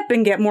a whip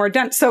and get more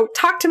done. So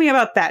talk to me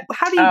about that.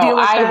 How do you deal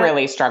with that? I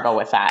really struggle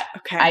with that.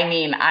 Okay. I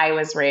mean, I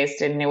was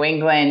raised in New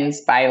England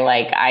by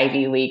like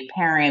Ivy League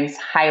parents,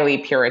 highly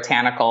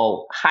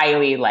puritanical,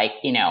 highly like,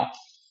 you know,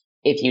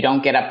 if you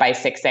don't get up by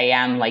 6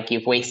 a.m., like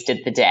you've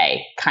wasted the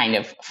day kind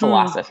of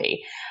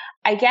philosophy.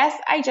 I guess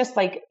I just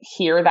like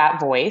hear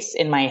that voice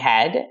in my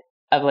head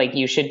of like,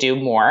 you should do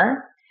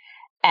more.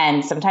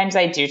 And sometimes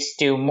I just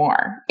do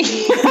more.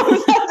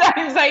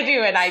 Sometimes I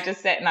do. And I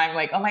just sit and I'm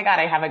like, oh my God,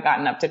 I haven't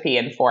gotten up to pee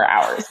in 4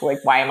 hours.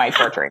 Like, why am I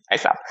torturing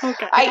myself?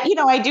 Okay.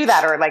 I do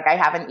that, or like I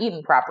haven't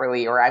eaten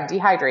properly, or I'm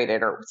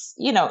dehydrated, or,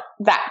 you know,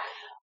 that.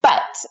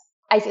 But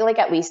I feel like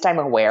at least I'm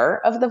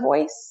aware of the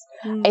voice.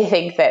 I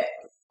think that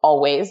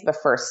always the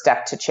first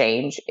step to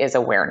change is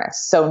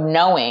awareness. So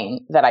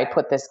knowing that I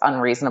put this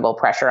unreasonable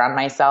pressure on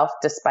myself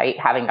despite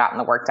having gotten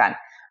the work done.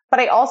 But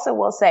I also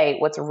will say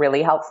what's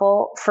really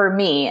helpful for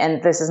me,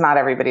 and this is not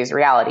everybody's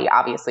reality,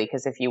 obviously,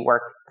 because if you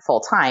work full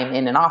time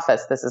in an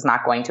office, this is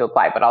not going to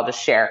apply, but I'll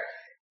just share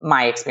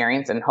my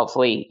experience and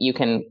hopefully you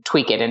can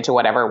tweak it into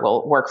whatever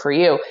will work for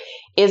you,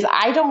 is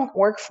I don't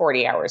work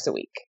 40 hours a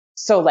week.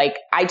 So like,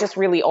 I just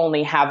really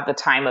only have the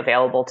time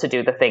available to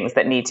do the things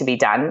that need to be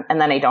done. And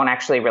then I don't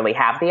actually really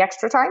have the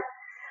extra time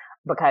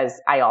because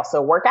I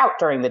also work out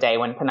during the day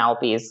when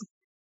Penelope's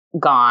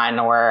gone,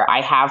 or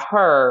I have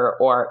her,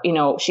 or, you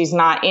know, she's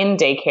not in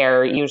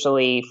daycare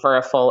usually for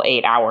a full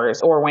 8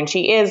 hours. Or when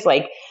she is,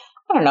 like,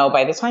 I don't know,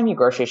 by the time you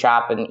grocery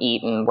shop and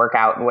eat and work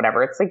out and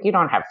whatever, it's like you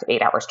don't have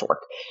 8 hours to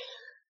work.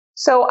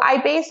 So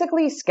I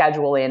basically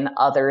schedule in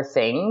other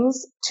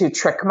things to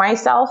trick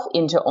myself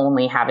into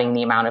only having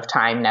the amount of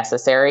time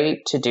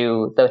necessary to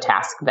do the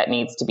task that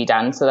needs to be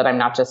done so that I'm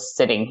not just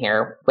sitting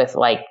here with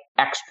like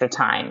extra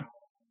time.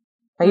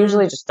 I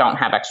usually just don't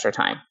have extra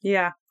time.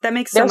 Yeah, that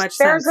makes so much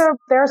sense.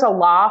 There's a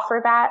law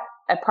for that,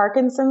 a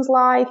Parkinson's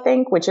law, I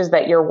think, which is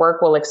that your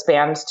work will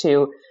expand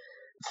to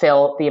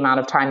fill the amount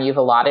of time you've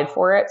allotted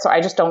for it. So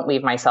I just don't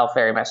leave myself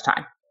very much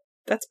time.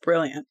 That's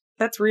brilliant.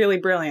 That's really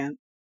brilliant.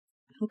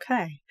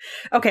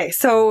 Okay.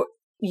 So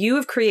you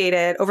have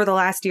created, over the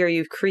last year,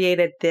 you've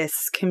created this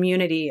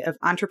community of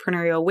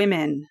entrepreneurial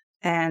women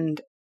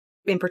and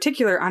in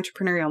particular,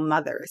 entrepreneurial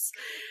mothers.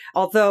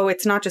 Although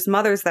it's not just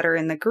mothers that are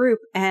in the group,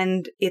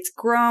 and it's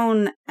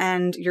grown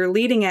and you're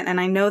leading it.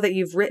 And I know that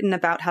you've written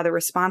about how the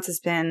response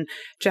has been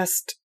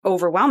just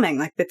overwhelming.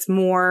 Like it's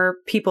more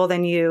people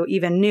than you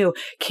even knew.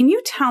 Can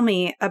you tell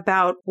me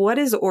about what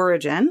is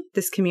Origin,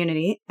 this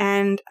community,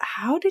 and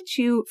how did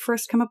you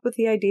first come up with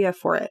the idea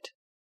for it?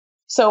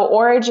 So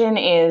Origin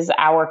is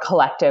our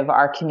collective,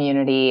 our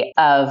community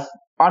of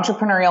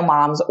entrepreneurial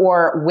moms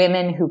or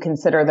women who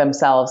consider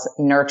themselves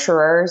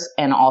nurturers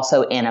and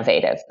also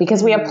innovative,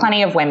 because we have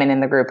plenty of women in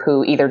the group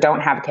who either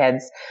don't have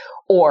kids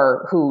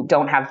or who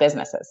don't have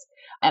businesses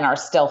and are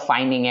still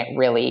finding it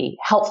really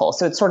helpful.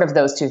 So it's sort of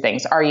those two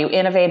things. Are you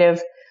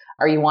innovative?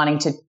 Are you wanting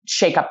to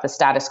shake up the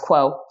status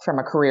quo from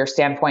a career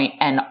standpoint?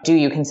 And do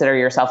you consider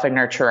yourself a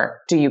nurturer?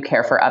 Do you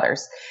care for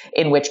others?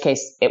 In which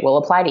case it will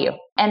apply to you.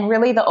 And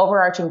really the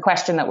overarching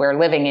question that we're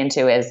living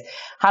into is,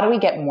 how do we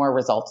get more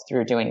results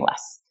through doing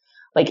less?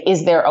 Like,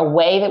 is there a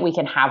way that we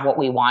can have what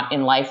we want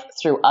in life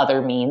through other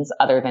means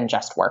other than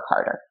just work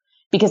harder?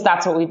 Because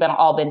that's what we've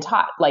all been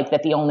taught, like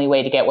that the only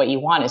way to get what you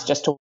want is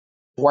just to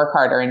work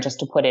harder and just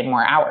to put in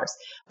more hours.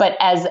 But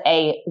as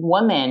a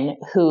woman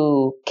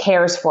who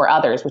cares for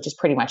others, which is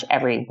pretty much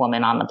every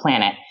woman on the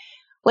planet,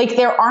 like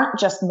there aren't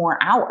just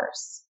more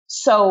hours.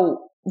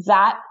 So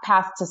that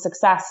path to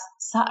success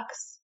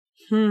sucks.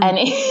 And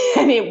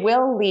it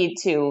will lead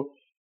to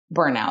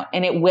burnout,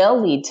 and it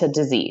will lead to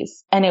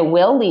disease, and it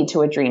will lead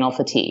to adrenal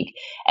fatigue,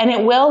 and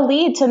it will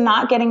lead to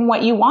not getting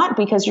what you want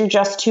because you're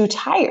just too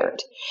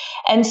tired.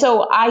 And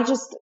so I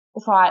just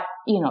thought,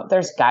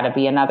 there's got to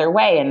be another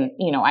way. And,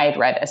 I had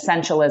read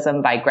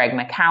Essentialism by Greg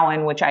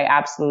McKeown, which I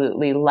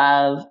absolutely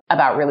love,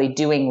 about really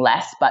doing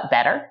less but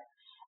better.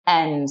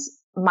 And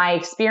my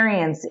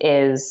experience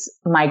is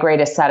my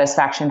greatest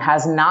satisfaction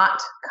has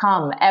not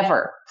come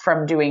ever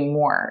from doing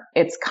more.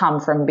 It's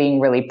come from being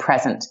really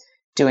present,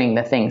 doing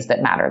the things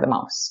that matter the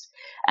most.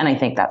 And I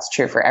think that's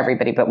true for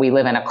everybody, but we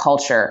live in a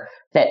culture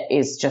that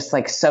is just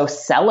like so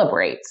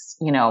celebrates,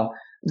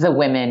 the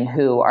women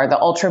who are the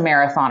ultra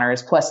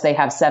marathoners, plus they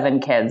have 7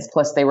 kids,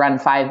 plus they run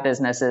 5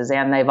 businesses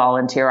and they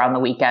volunteer on the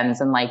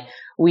weekends. And like,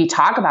 we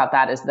talk about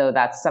that as though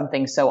that's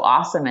something so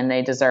awesome and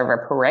they deserve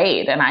a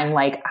parade. And I'm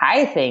like,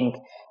 I think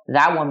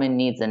that woman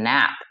needs a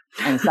nap,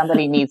 and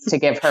somebody needs to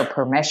give her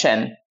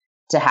permission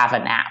to have a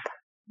nap,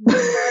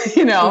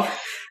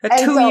 A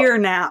 2-year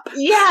nap.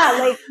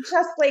 Yeah.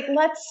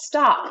 Let's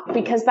stop,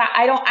 because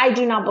I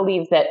do not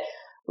believe that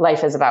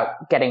life is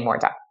about getting more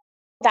done.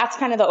 That's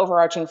kind of the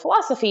overarching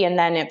philosophy. And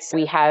then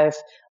we have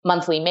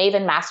monthly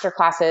Maven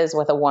masterclasses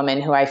with a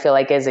woman who I feel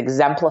like is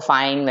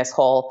exemplifying this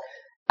whole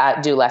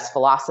do less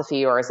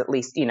philosophy, or is at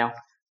least,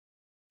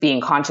 being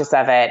conscious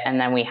of it.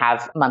 And then we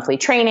have monthly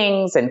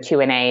trainings and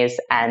Q&As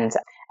and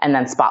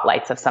then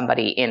spotlights of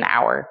somebody in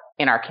our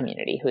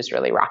community who's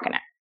really rocking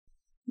it.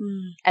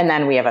 And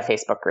then we have a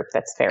Facebook group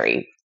that's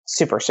very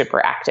super, super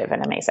active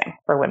and amazing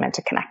for women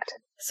to connect.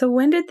 So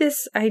when did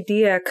this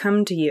idea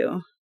come to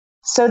you?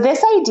 So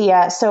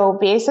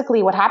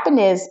basically what happened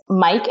is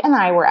Mike and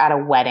I were at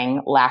a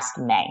wedding last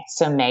May,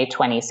 so May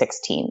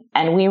 2016,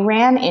 and we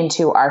ran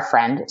into our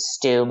friend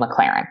Stu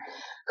McLaren,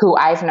 who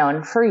I've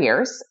known for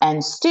years.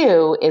 And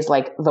Stu is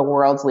like the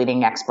world's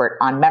leading expert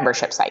on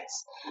membership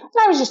sites.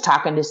 And I was just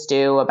talking to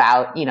Stu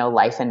about,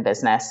 life and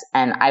business.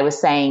 And I was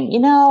saying,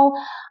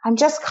 I'm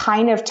just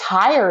kind of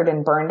tired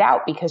and burned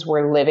out because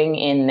we're living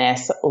in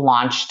this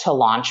launch to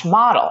launch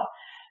model,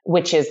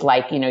 which is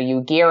like,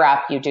 you gear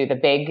up, you do the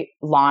big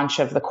launch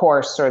of the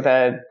course or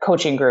the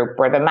coaching group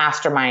or the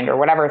mastermind or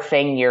whatever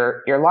thing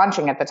you're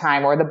launching at the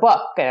time, or the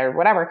book or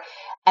whatever.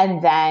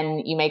 And then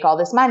you make all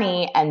this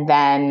money, and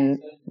then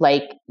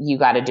like you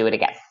got to do it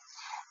again.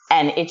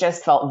 And it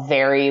just felt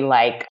very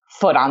like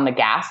foot on the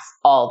gas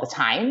all the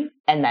time,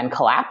 and then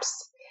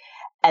collapse,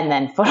 and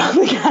then foot on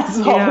the gas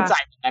all the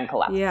time, and then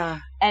collapse. Yeah.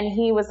 And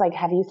he was like,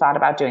 have you thought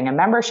about doing a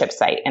membership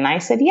site? And I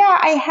said, yeah,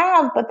 I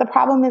have. But the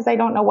problem is I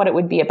don't know what it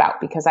would be about,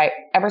 because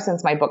ever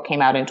since my book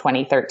came out in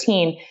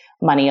 2013,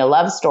 Money, a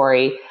Love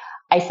Story,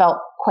 I felt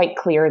quite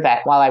clear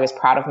that while I was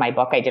proud of my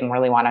book, I didn't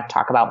really want to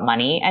talk about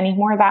money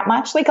anymore that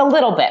much, like a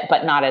little bit,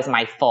 but not as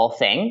my full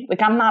thing.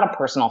 Like I'm not a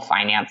personal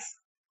finance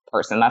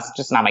person. That's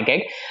just not my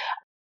gig.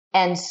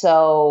 And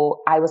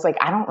so I was like,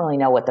 I don't really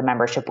know what the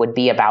membership would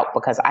be about,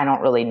 because I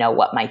don't really know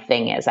what my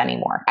thing is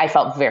anymore. I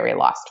felt very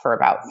lost for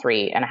about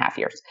 3.5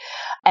 years.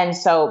 And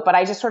so, but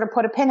I just sort of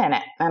put a pin in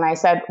it. And I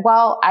said,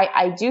 well,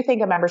 I do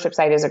think a membership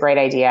site is a great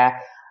idea.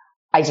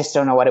 I just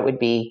don't know what it would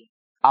be.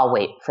 I'll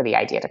wait for the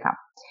idea to come.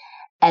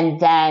 And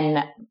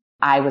then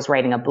I was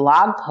writing a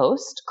blog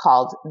post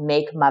called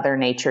Make Mother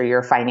Nature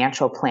Your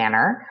Financial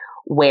Planner,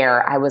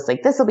 where I was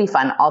like, this will be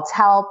fun. I'll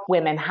tell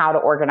women how to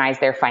organize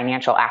their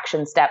financial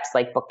action steps,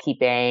 like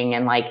bookkeeping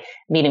and like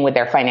meeting with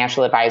their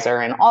financial advisor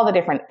and all the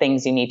different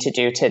things you need to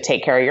do to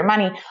take care of your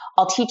money.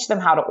 I'll teach them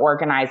how to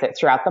organize it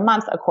throughout the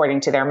month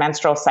according to their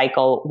menstrual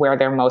cycle, where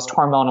they're most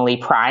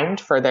hormonally primed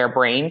for their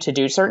brain to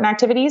do certain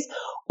activities,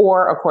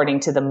 or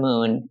according to the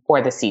moon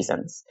or the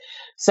seasons.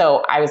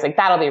 So I was like,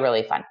 that'll be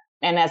really fun.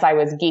 And as I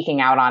was geeking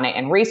out on it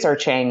and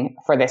researching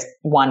for this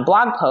one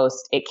blog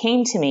post, it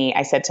came to me.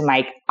 I said to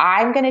Mike,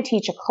 I'm going to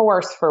teach a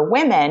course for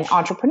women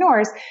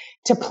entrepreneurs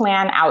to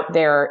plan out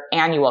their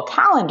annual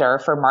calendar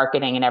for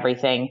marketing and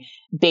everything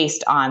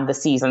based on the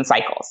season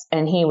cycles.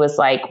 And he was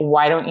like,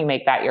 why don't you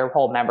make that your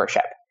whole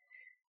membership?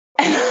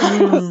 And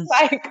I was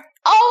like,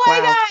 oh my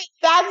God,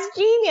 that's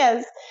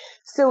genius.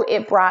 So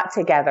it brought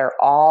together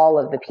all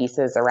of the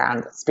pieces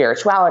around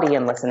spirituality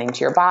and listening to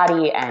your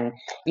body and,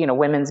 you know,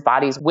 women's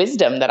bodies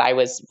wisdom that I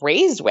was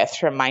raised with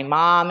from my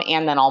mom,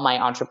 and then all my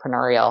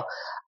entrepreneurial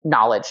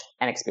knowledge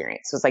and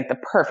experience. It was like the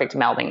perfect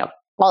melding of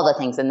all the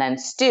things. And then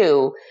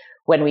Stu,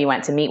 when we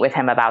went to meet with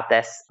him about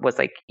this, was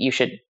like, you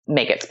should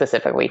make it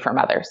specifically for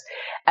mothers.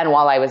 And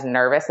while I was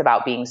nervous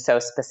about being so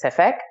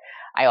specific,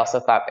 I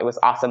also thought it was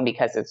awesome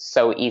because it's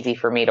so easy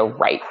for me to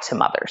write to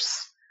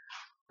mothers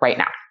right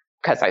now,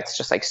 because it's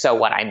just like, so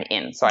what I'm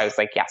in. So I was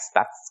like, yes,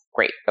 that's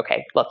great.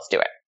 Okay, let's do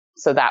it.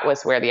 So that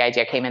was where the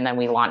idea came. And then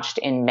we launched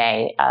in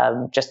May,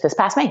 just this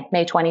past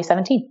May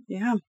 2017.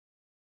 Yeah.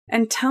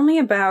 And tell me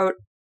about,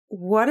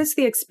 what is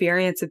the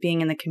experience of being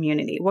in the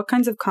community? What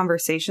kinds of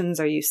conversations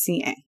are you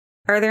seeing?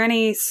 Are there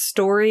any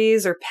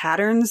stories or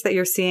patterns that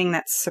you're seeing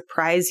that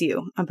surprise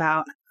you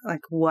about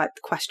like what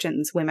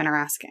questions women are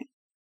asking?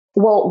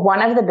 Well,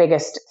 one of the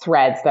biggest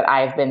threads that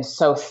I've been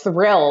so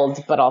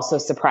thrilled, but also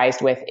surprised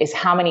with, is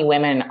how many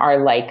women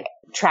are like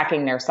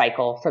tracking their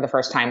cycle for the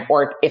first time,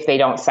 or if they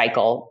don't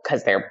cycle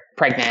because they're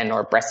pregnant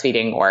or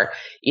breastfeeding or,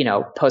 you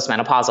know,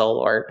 postmenopausal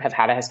or have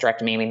had a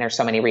hysterectomy. I mean, there's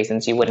so many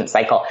reasons you wouldn't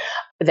cycle,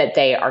 that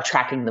they are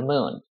tracking the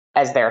moon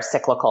as their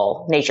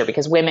cyclical nature,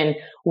 because women,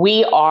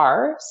 we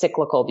are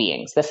cyclical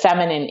beings. The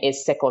feminine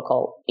is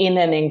cyclical in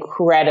an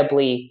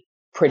incredibly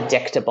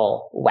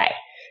predictable way.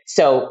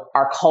 So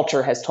our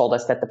culture has told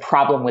us that the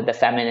problem with the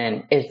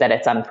feminine is that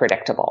it's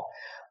unpredictable.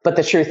 But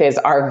the truth is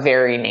our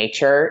very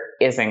nature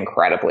is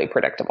incredibly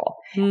predictable.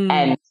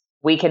 And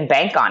we can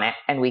bank on it,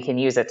 and we can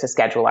use it to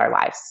schedule our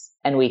lives.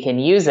 And we can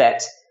use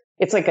it,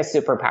 it's like a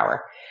superpower,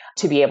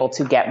 to be able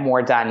to get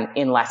more done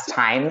in less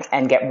time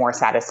and get more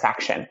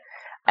satisfaction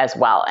as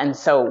well. And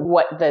so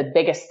what the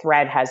biggest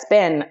thread has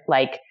been,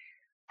 like,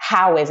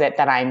 how is it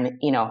that I'm,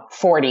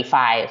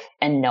 45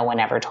 and no one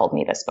ever told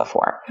me this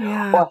before?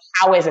 Yeah. Or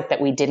how is it that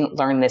we didn't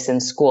learn this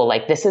in school?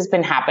 Like, this has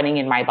been happening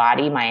in my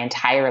body my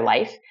entire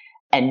life,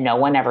 and no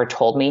one ever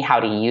told me how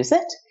to use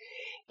it.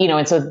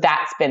 And so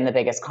that's been the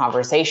biggest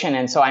conversation.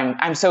 And so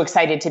I'm so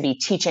excited to be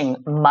teaching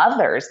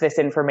mothers this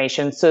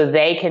information so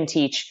they can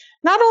teach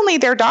not only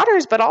their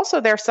daughters, but also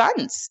their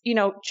sons,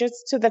 just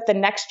so that the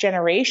next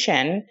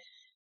generation,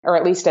 or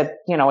at least a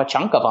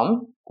chunk of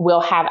them,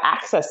 will have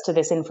access to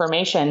this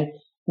information,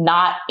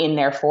 not in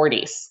their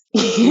 40s,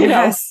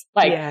 yes.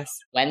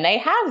 When they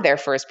have their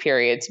first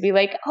period, to be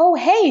like, oh,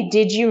 hey,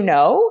 did you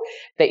know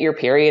that your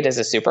period is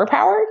a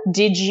superpower?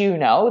 Did you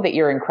know that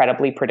you're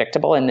incredibly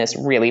predictable in this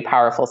really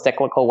powerful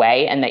cyclical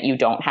way, and that you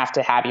don't have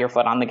to have your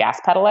foot on the gas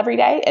pedal every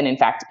day? And in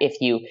fact,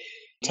 if you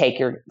take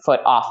your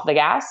foot off the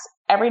gas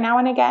every now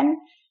and again,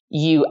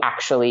 you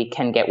actually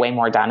can get way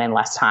more done in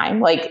less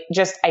time.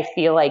 I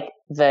feel like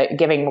the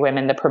giving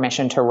women the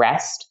permission to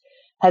rest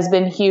has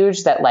been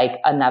huge. That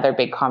another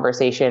big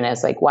conversation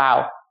is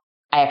wow,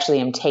 I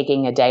actually am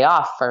taking a day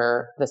off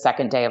for the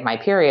second day of my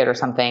period or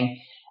something.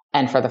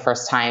 And for the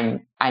first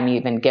time, I'm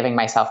even giving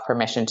myself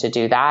permission to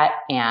do that.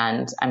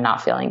 And I'm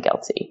not feeling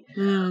guilty,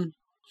 Mm-hmm.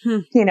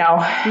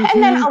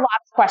 And then a lot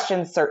of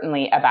questions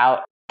certainly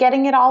about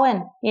getting it all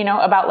in,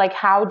 about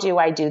how do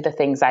I do the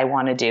things I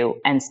want to do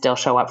and still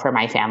show up for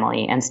my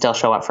family and still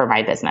show up for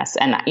my business?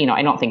 And,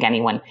 I don't think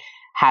anyone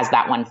has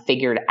that one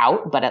figured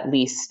out, but at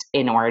least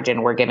in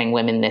Origin, we're giving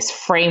women this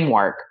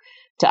framework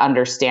to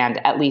understand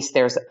at least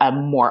there's a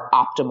more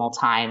optimal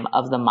time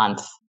of the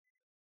month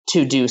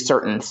to do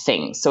certain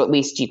things. So at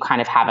least you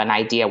kind of have an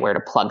idea where to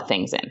plug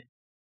things in.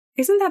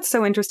 Isn't that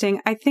so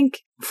interesting? I think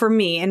for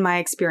me, in my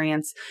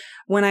experience,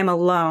 when I'm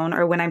alone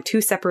or when I'm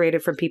too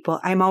separated from people,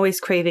 I'm always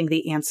craving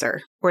the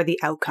answer or the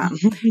outcome,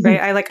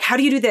 right? I how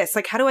do you do this?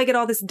 How do I get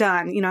all this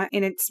done?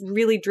 And it's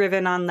really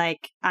driven on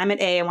I'm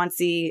at A, I want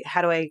Z,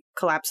 how do I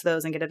collapse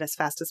those and get it as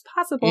fast as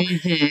possible?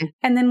 Mm-hmm.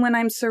 And then when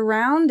I'm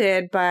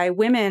surrounded by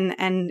women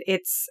and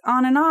it's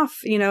on and off,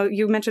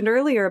 you mentioned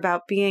earlier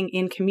about being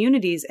in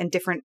communities and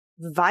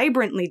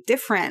vibrantly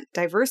different,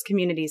 diverse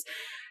communities.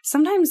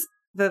 Sometimes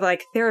the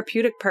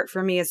therapeutic part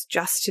for me is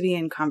just to be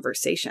in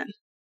conversation.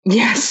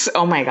 Yes.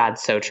 Oh my God.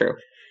 So true.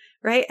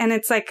 Right. And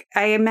it's I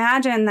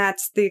imagine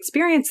that's the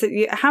experience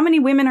that how many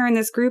women are in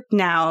this group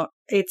now?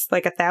 It's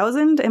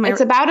 1,000.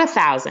 It's about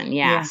 1,000.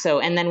 Yeah.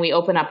 So, and then we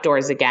open up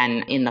doors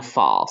again in the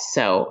fall.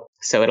 So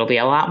it'll be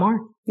a lot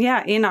more.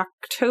 Yeah, in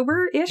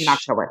October-ish? In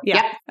October. Yeah.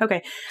 Yep.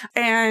 Okay.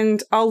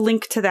 And I'll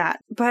link to that.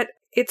 But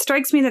it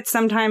strikes me that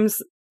sometimes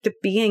the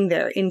being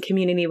there in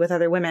community with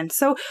other women.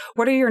 So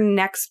what are your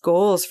next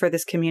goals for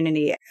this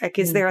community? Like,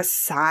 is there a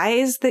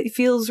size that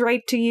feels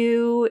right to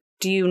you?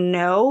 Do you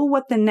know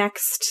what the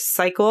next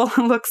cycle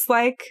looks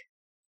like?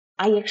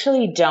 I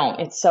actually don't.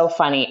 It's so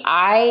funny.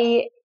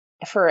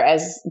 For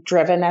as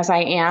driven as I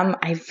am,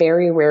 I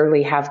very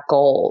rarely have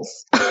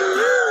goals.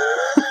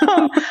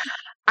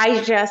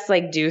 I just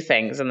like do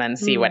things and then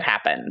see what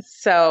happens.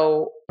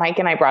 So Mike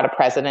and I brought a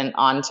president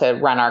on to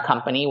run our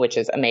company, which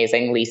is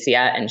amazing,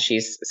 Licia, and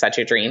she's such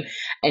a dream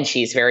and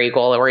she's very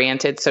goal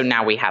oriented. So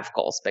now we have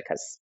goals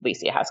because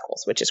Licia has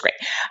goals, which is great.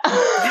 So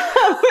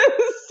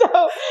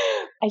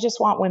I just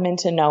want women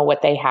to know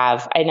what they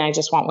have. And I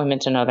just want women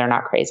to know they're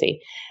not crazy.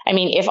 I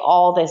mean, if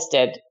all this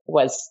did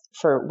was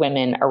for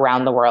women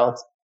around the world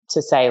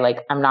to say,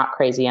 like, I'm not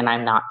crazy and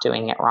I'm not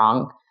doing it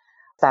wrong,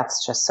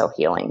 that's just so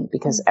healing,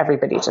 because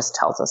everybody just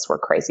tells us we're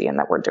crazy and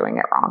that we're doing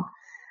it wrong.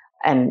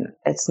 And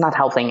it's not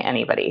helping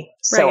anybody.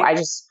 So I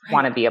just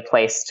want to be a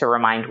place to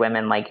remind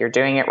women, like, you're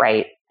doing it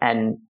right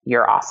and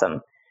you're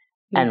awesome.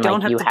 You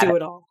don't have to do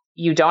it all.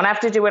 You don't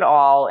have to do it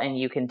all, and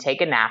you can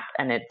take a nap,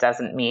 and it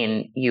doesn't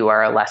mean you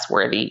are a less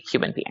worthy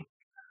human being.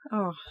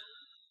 Oh,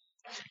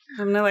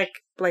 I'm going to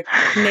like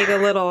make a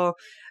little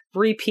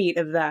repeat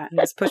of that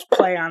and just push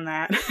play on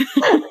that.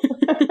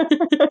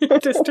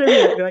 Distribute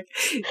it. Be like,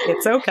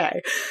 it's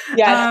okay.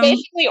 Yeah,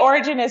 basically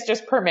origin is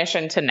just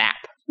permission to nap.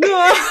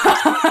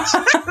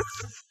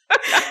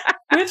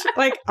 Which,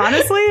 like,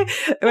 honestly,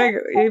 like,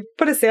 you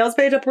put a sales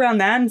page up around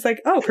that and it's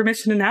like, oh,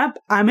 permission to nap,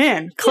 I'm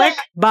in. Click,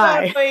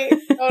 buy.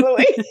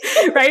 Totally.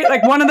 Right?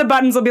 Like, one of the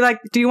buttons will be like,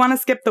 do you want to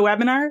skip the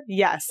webinar?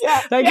 Yes.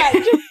 Yeah. Like,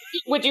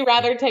 would you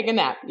rather take a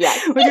nap? Yeah.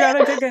 Would you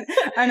rather take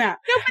a nap?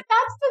 No, but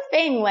that's the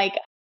thing. Like,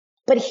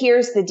 but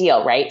here's the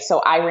deal, right? So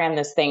I ran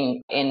this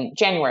thing in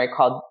January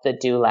called the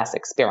Do Less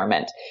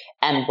Experiment,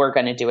 and we're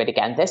going to do it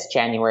again this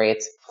January.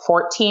 It's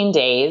 14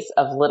 days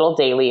of little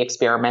daily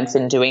experiments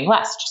in doing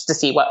less, just to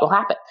see what will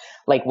happen.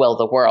 Like, will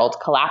the world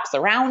collapse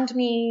around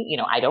me? You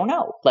know, I don't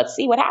know. Let's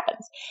see what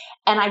happens.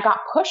 And I got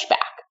pushback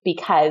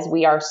because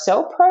we are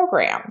so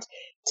programmed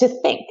to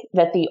think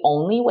that the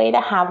only way to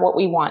have what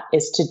we want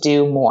is to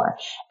do more.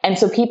 And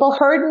so people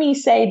heard me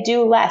say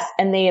do less,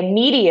 and they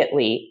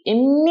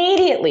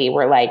immediately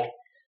were like,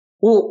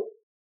 well,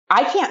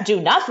 I can't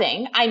do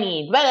nothing. I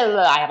mean, blah, blah,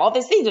 blah, I have all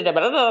these things to do,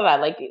 blah, blah,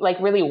 blah, like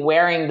really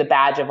wearing the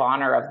badge of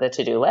honor of the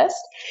to-do list.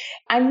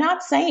 I'm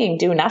not saying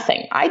do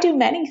nothing. I do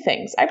many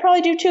things. I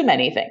probably do too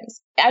many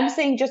things. I'm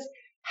saying just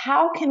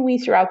how can we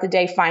throughout the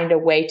day find a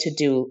way to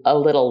do a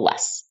little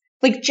less?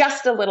 Like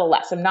just a little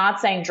less. I'm not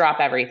saying drop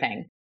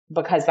everything,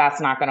 because that's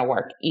not going to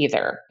work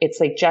either. It's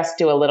like just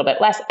do a little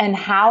bit less. And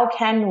how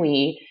can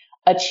we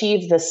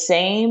achieve the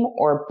same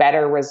or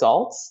better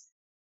results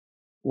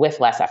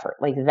with less effort?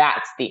 Like,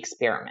 that's the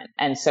experiment.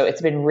 And so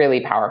it's been really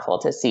powerful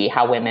to see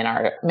how women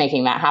are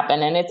making that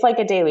happen. And it's like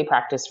a daily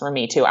practice for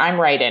me too. I'm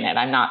right in it.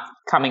 I'm not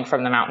coming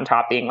from the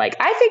mountaintop being like,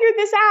 I figured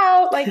this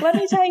out. Like, let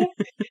me tell you,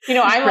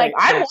 I'm right, like,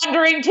 I'm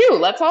wondering too.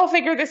 Let's all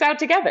figure this out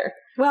together.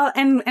 Well,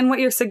 and what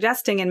you're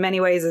suggesting in many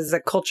ways is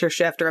a culture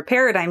shift or a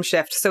paradigm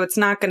shift. So it's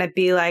not going to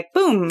be like,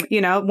 boom,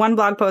 one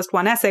blog post,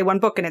 one essay, one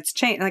book, and it's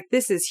changed. Like,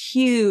 this is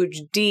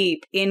huge,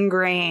 deep,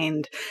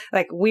 ingrained.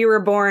 Like, we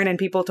were born and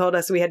people told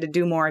us we had to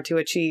do more to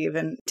achieve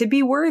and to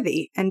be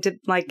worthy and to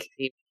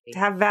to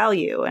have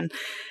value. And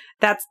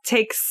that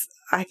takes,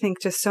 I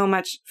think, just so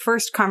much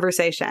first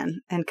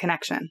conversation and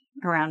connection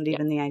around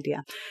even the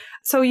idea.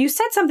 So you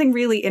said something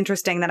really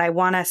interesting that I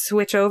want to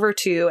switch over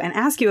to and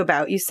ask you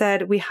about. You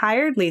said we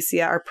hired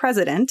Licia, our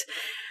president.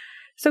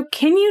 So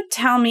can you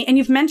tell me, and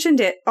you've mentioned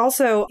it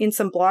also in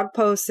some blog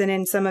posts and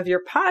in some of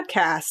your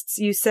podcasts,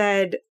 you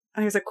said,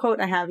 there's a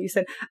quote I have, you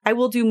said, I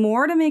will do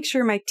more to make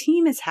sure my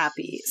team is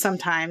happy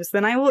sometimes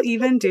than I will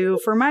even do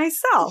for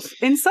myself.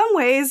 In some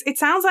ways, it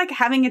sounds like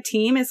having a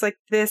team is like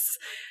this,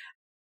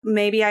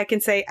 maybe I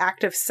can say,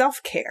 act of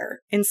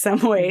self-care in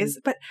some ways,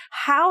 but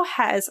how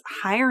has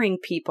hiring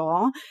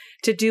people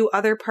to do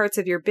other parts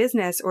of your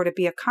business or to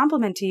be a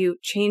complement to you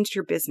changed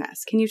your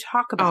business? Can you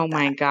talk about that? Oh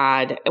my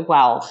God.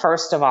 Well,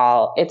 first of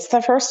all, it's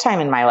the first time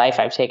in my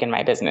life I've taken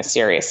my business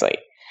seriously.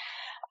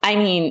 I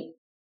mean,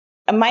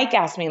 Mike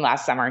asked me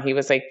last summer, he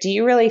was like, do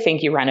you really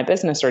think you run a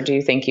business or do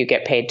you think you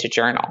get paid to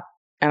journal?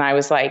 And I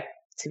was like,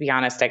 to be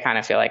honest, I kind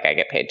of feel like I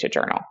get paid to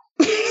journal.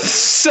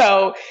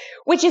 So,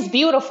 which is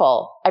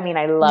beautiful. I mean,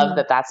 I love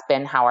that that's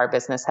been how our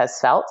business has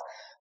felt.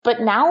 But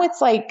now it's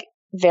like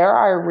there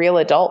are real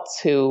adults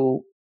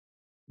who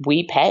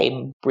we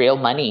pay real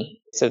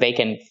money so they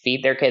can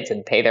feed their kids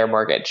and pay their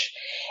mortgage.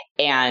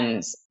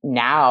 And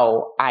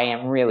now I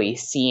am really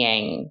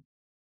seeing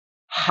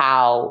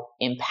how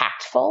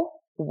impactful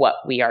what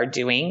we are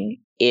doing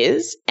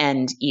is,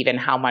 and even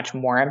how much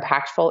more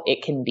impactful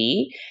it can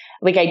be.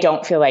 Like, I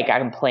don't feel like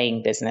I'm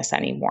playing business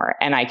anymore.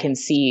 And I can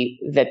see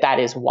that that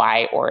is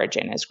why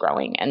Origin is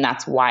growing. And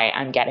that's why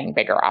I'm getting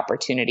bigger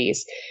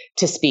opportunities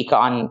to speak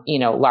on,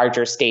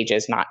 larger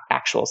stages, not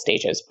actual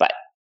stages, but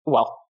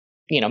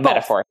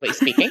metaphorically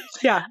speaking.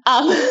 Yeah.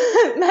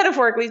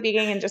 Metaphorically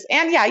speaking,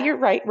 and yeah, you're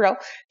right, real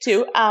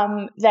too,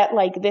 that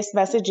like this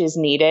message is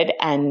needed.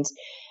 And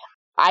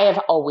I have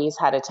always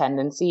had a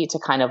tendency to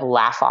kind of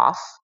laugh off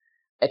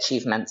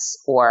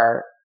achievements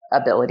or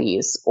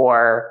abilities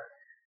or,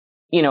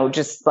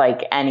 just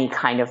like any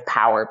kind of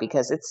power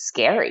because it's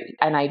scary.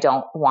 And I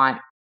don't want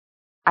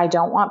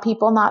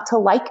people not to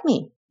like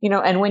me,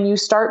 and when you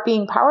start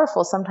being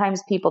powerful,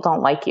 sometimes people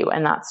don't like you,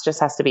 and that's just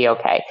has to be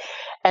okay.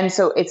 And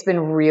so it's been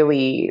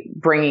really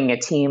bringing a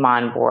team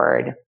on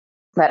board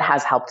that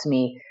has helped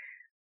me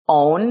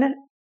own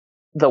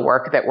the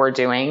work that we're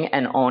doing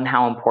and own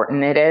how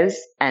important it is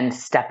and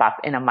step up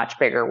in a much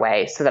bigger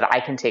way so that I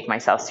can take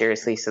myself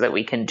seriously so that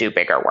we can do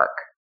bigger work.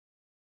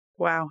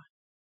 Wow.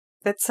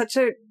 That's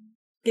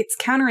it's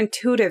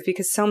counterintuitive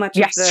because so much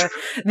of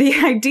the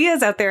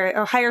ideas out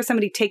there, hire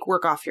somebody, take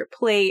work off your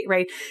plate,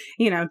 right?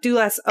 Do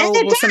less. And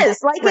it does.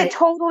 It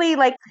totally,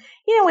 what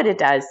it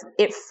does?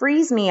 It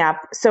frees me up.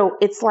 So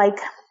it's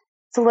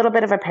a little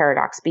bit of a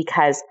paradox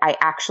because I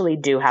actually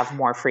do have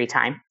more free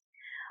time,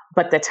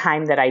 but the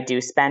time that I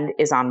do spend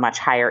is on much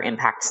higher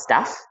impact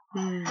stuff.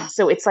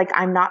 So it's like,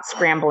 I'm not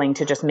scrambling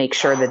to just make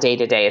sure the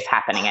day-to-day is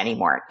happening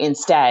anymore.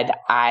 Instead,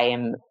 I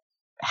am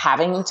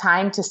having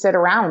time to sit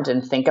around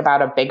and think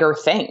about a bigger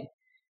thing,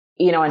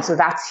 and so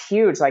that's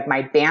huge. Like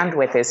my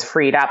bandwidth is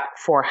freed up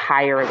for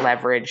higher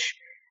leverage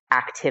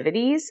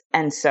activities.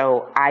 And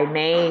so I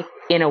may,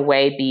 in a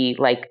way, be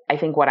like, I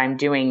think what I'm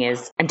doing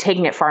is I'm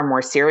taking it far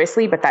more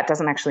seriously, but that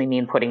doesn't actually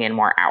mean putting in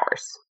more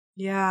hours.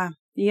 Yeah.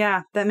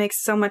 Yeah. That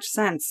makes so much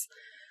sense.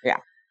 Yeah.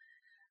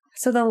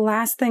 So the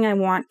last thing I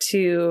want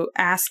to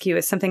ask you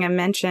is something I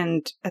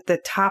mentioned at the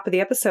top of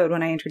the episode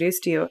when I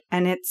introduced you.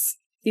 And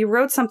you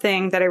wrote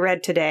something that I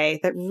read today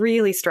that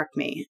really struck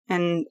me.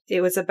 And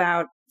it was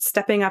about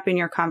stepping up in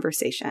your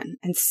conversation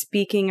and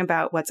speaking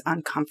about what's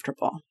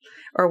uncomfortable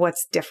or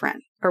what's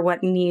different or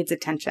what needs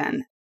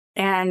attention.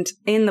 And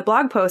in the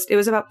blog post, it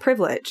was about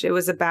privilege. It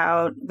was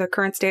about the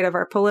current state of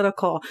our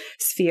political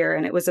sphere.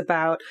 And it was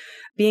about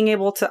being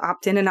able to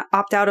opt in and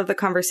opt out of the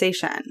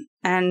conversation.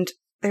 And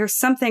there's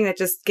something that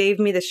just gave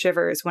me the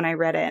shivers when I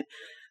read it.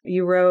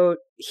 You wrote,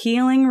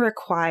 healing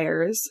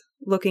requires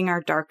looking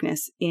our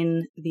darkness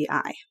in the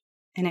eye.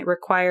 And it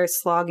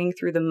requires slogging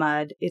through the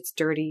mud. It's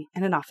dirty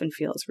and it often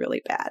feels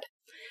really bad.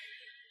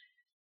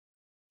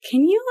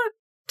 Can you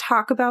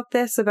talk about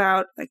this,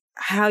 about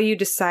how you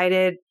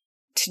decided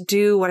to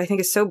do what I think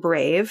is so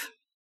brave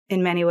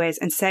in many ways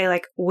and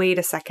say, wait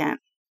a second,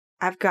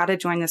 I've got to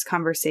join this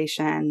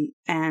conversation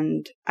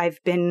and I've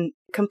been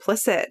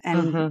complicit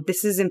and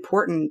this is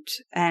important.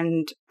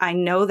 And I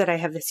know that I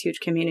have this huge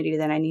community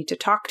that I need to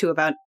talk to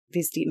about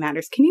these deep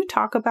matters. Can you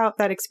talk about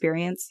that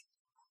experience?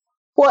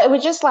 Well, it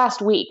was just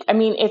last week. I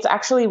mean, it's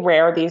actually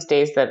rare these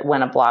days that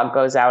when a blog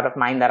goes out of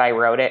mine that I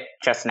wrote it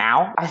just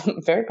now.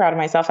 I'm very proud of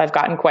myself. I've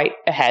gotten quite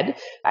ahead.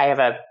 I have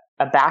a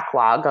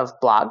backlog of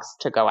blogs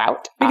to go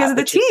out. Because of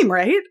the team,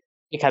 right?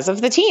 Because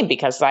of the team,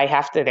 because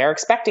they're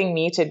expecting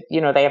me to,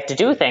 they have to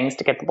do things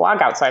to get the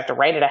blog out. So I have to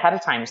write it ahead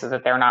of time so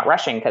that they're not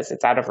rushing because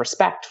it's out of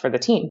respect for the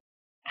team.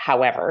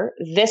 However,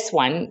 this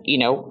one,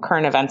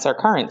 current events are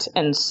current.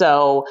 And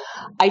so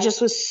I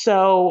just was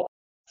so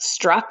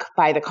struck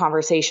by the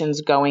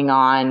conversations going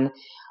on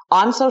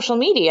social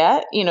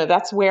media.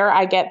 That's where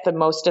I get the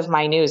most of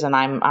my news, and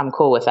I'm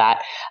cool with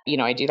that.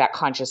 I do that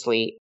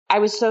consciously. I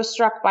was so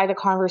struck by the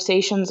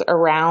conversations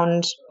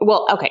around,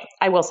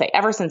 I will say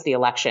ever since the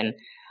election,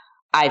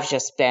 I've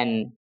just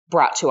been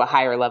brought to a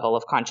higher level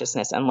of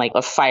consciousness, and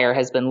a fire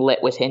has been lit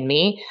within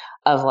me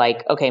of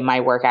okay, my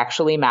work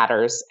actually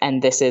matters.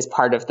 And this is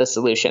part of the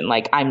solution.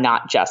 I'm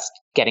not just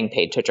getting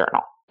paid to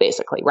journal,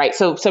 basically. Right.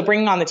 So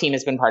bringing on the team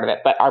has been part of it,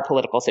 but our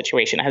political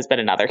situation has been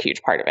another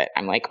huge part of it.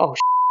 I'm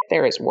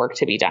there is work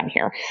to be done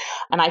here.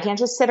 And I can't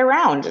just sit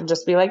around and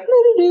just be like,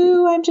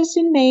 I'm just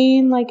in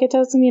Maine. It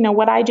doesn't,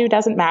 what I do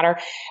doesn't matter.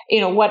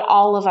 What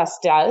all of us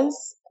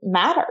does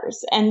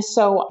matters. And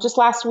so just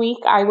last week,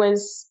 I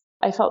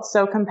felt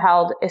so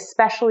compelled,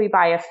 especially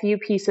by a few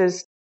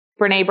pieces,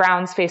 Brene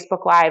Brown's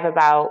Facebook Live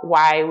about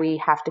why we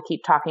have to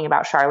keep talking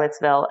about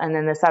Charlottesville. And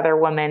then this other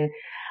woman,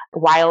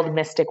 Wild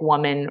Mystic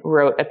Woman,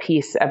 wrote a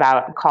piece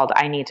called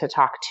I Need to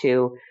Talk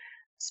to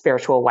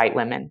Spiritual White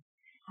Women.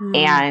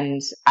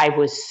 And I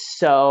was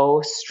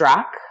so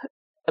struck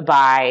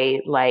by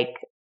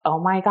oh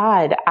my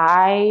God,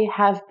 I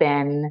have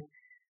been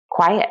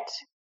quiet.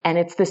 And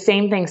it's the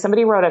same thing.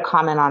 Somebody wrote a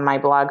comment on my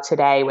blog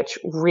today, which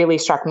really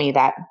struck me,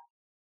 that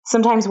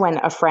sometimes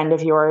when a friend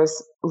of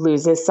yours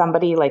loses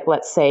somebody,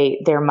 let's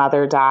say their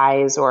mother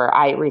dies, or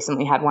I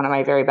recently had one of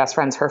my very best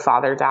friends, her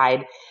father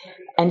died.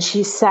 And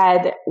she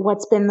said,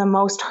 what's been the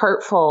most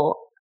hurtful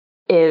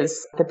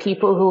is the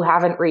people who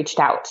haven't reached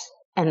out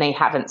and they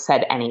haven't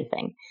said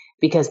anything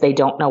because they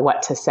don't know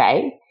what to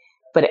say.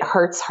 But it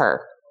hurts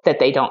her that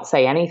they don't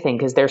say anything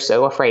because they're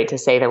so afraid to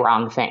say the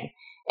wrong thing.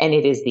 And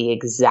it is the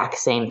exact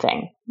same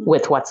thing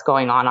with what's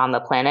going on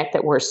the planet,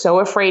 that we're so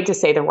afraid to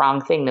say the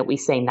wrong thing that we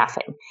say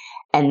nothing.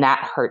 And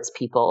that hurts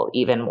people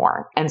even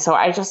more. And so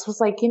I just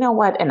was like, you know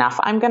what? Enough.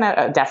 I'm going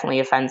to definitely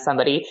offend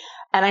somebody.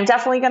 And I'm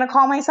definitely going to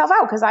call myself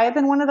out because I have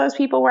been one of those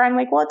people where I'm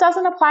like, well, it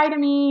doesn't apply to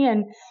me.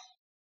 And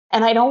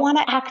I don't want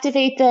to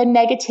activate the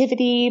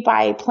negativity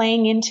by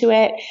playing into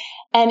it.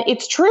 And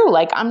it's true.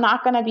 Like, I'm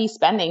not going to be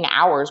spending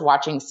hours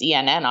watching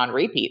CNN on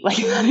repeat. Like,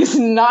 that is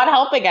not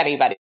helping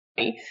anybody.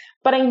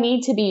 But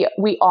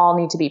we all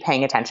need to be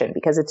paying attention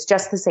because it's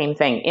just the same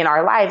thing in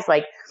our lives.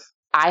 Like,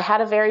 I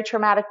had a very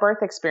traumatic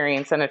birth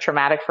experience and a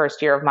traumatic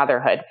first year of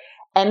motherhood,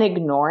 and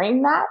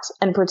ignoring that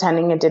and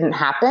pretending it didn't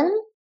happen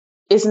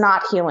is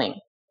not healing.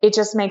 It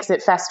just makes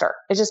it fester.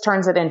 It just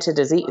turns it into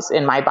disease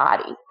in my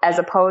body, as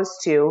opposed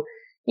to,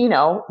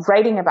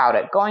 writing about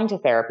it, going to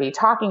therapy,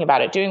 talking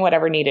about it, doing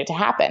whatever needed to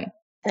happen.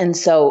 And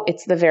so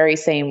it's the very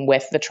same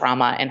with the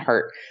trauma and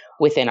hurt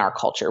within our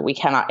culture. We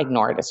cannot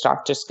ignore it. It's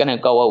not just going to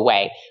go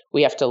away.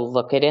 We have to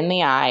look it in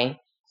the eye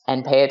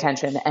and pay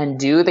attention and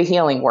do the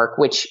healing work,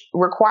 which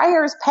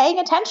requires paying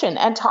attention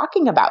and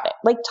talking about it.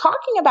 Like,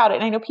 talking about it.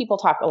 And I know people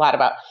talk a lot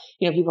about,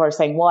 people are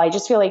saying, well, I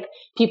just feel like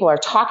people are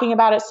talking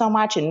about it so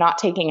much and not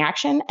taking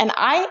action. And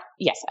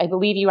yes, I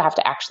believe you have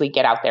to actually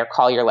get out there,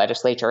 call your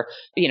legislature,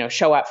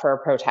 show up for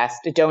a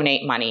protest,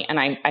 donate money. And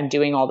I'm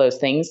doing all those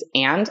things.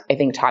 And I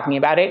think talking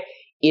about it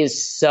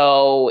is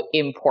so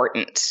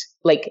important.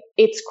 Like,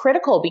 it's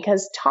critical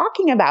because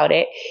talking about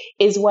it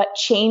is what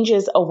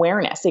changes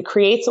awareness. It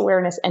creates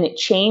awareness and it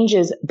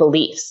changes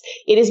beliefs.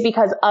 It is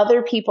because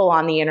other people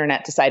on the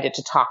internet decided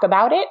to talk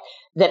about it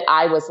that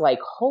I was like,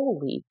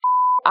 holy,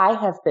 I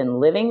have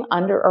been living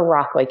under a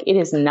rock. Like, it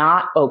is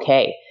not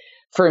okay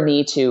for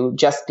me to,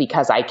 just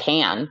because I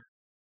can,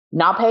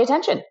 not pay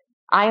attention.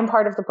 I am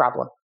part of the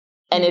problem.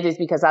 And it is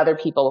because other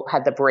people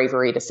had the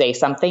bravery to say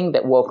something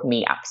that woke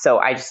me up. So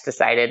I just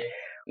decided,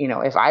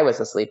 if I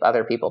was asleep,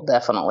 other people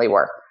definitely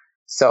were.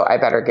 So I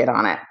better get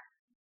on it.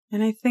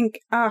 And I think,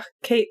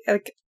 Kate,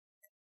 like,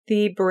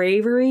 the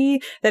bravery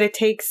that it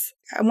takes,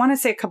 I want to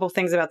say a couple of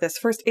things about this.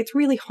 First, it's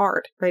really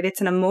hard, right?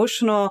 It's an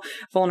emotional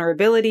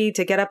vulnerability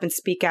to get up and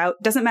speak out.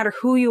 Doesn't matter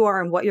who you are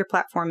and what your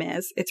platform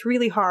is. It's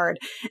really hard.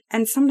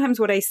 And sometimes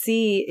what I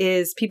see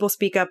is people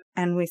speak up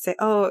and we say,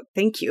 oh,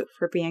 thank you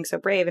for being so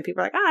brave. And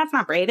people are like, that's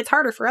not brave. It's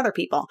harder for other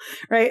people,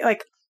 right?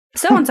 Like,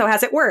 so-and-so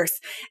has it worse.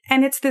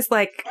 And it's this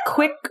like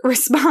quick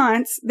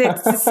response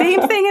that's the same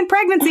thing in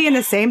pregnancy and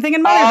the same thing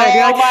in motherhood.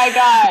 Oh, my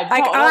God.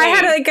 Like, totally. I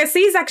had like a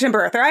C-section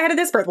birth, or I had a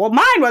this birth. Well,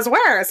 mine was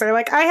worse. Or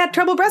like, I had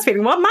trouble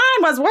breastfeeding. Well, mine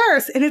was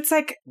worse. And it's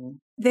like,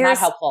 not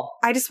helpful.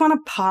 I just want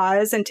to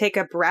pause and take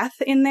a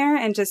breath in there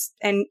and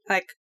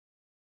like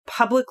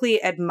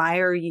publicly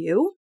admire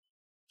you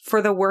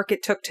for the work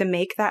it took to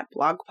make that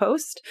blog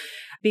post.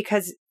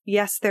 Because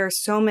yes, there are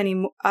so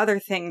many other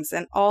things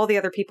and all the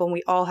other people, and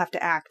we all have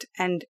to act.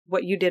 And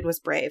what you did was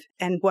brave,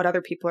 and what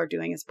other people are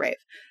doing is brave.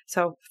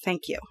 So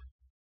thank you.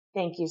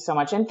 Thank you so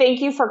much. And thank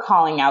you for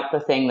calling out the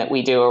thing that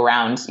we do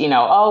around,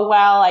 oh,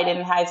 well,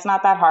 it's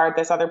not that hard.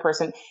 This other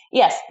person.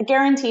 Yes,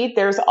 guaranteed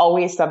there's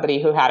always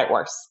somebody who had it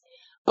worse.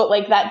 But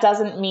like, that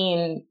doesn't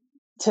mean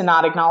to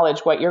not acknowledge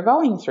what you're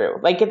going through.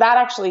 Like, that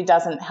actually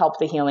doesn't help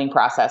the healing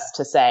process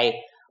to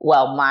say,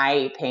 well,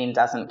 my pain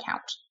doesn't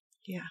count.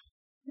 Yeah,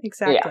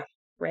 exactly. Yeah.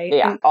 Right.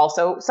 Yeah. And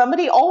also,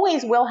 somebody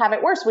always will have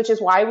it worse, which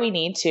is why we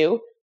need to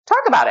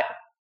talk about it.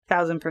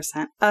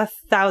 1,000%.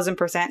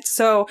 1,000%.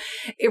 So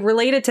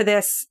related to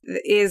this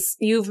is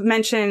you've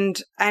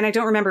mentioned, and I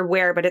don't remember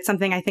where, but it's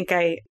something I think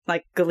I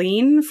like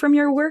glean from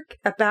your work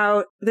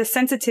about the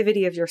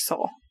sensitivity of your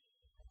soul.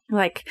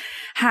 Like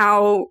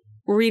how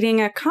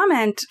reading a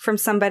comment from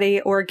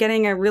somebody or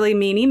getting a really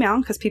mean email,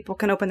 because people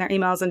can open their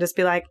emails and just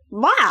be like,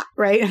 blah,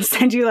 right? And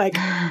send you like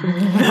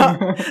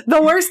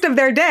the worst of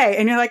their day.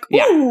 And you're like,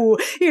 ooh,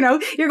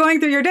 you're going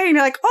through your day and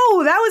you're like,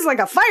 oh, that was like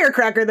a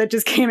firecracker that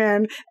just came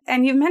in.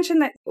 And you've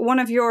mentioned that one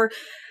of your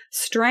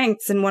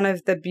strengths and one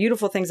of the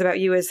beautiful things about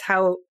you is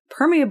how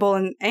permeable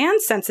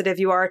and sensitive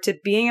you are to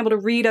being able to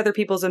read other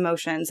people's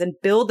emotions and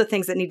build the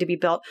things that need to be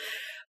built.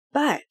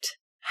 But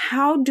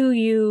how do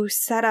you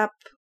set up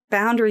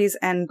boundaries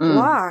and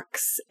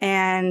blocks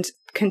and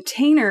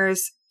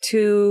containers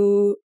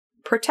to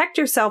protect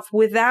yourself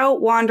without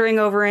wandering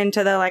over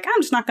into the like,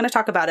 I'm just not going to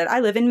talk about it.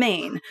 I live in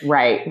Maine.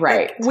 Right.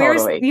 Like,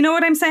 totally. You know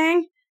what I'm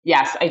saying?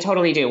 Yes, I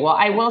totally do. Well,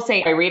 I will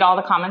say I read all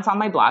the comments on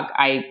my blog.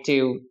 I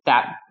do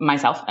that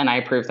myself and I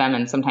approve them.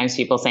 And sometimes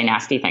people say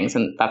nasty things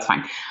and that's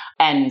fine.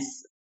 And,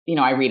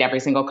 I read every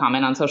single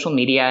comment on social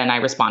media and I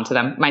respond to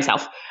them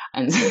myself.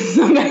 And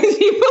sometimes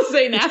people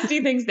say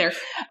nasty things there,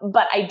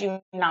 but I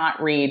do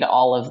not read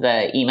all of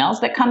the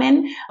emails that come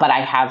in, but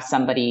I have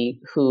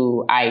somebody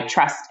who I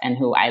trust and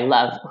who I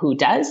love who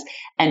does,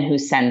 and who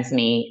sends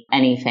me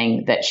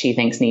anything that she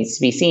thinks needs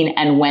to be seen.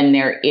 And when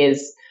there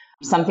is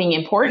something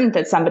important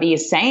that somebody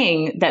is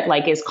saying that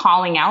like is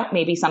calling out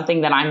maybe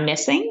something that I'm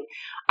missing,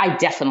 I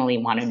definitely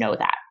want to know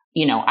that.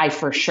 I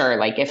for sure,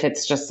 like if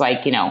it's just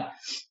like,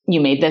 you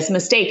made this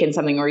mistake in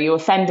something or you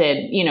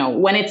offended,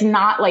 when it's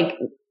not like,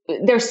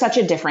 there's such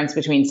a difference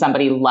between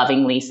somebody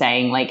lovingly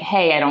saying like,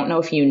 hey, I don't know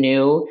if you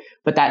knew,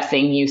 but that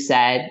thing you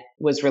said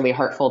was really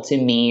hurtful to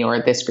me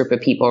or this group of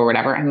people or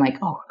whatever. I'm like,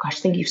 oh gosh,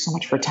 thank you so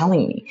much for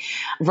telling me,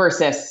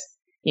 versus,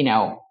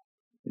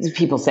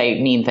 people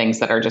say mean things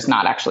that are just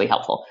not actually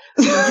helpful.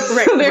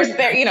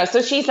 Right.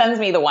 So she sends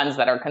me the ones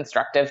that are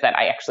constructive that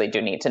I actually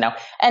do need to know.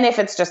 And if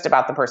it's just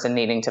about the person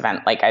needing to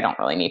vent, like I don't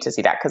really need to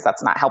see that because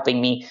that's not helping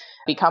me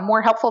become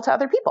more helpful to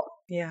other people.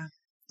 Yeah.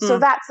 So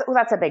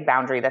that's a big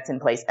boundary that's in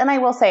place. And I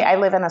will say I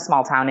live in a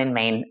small town in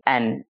Maine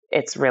and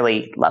it's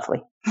really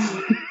lovely.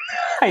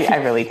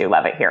 I really do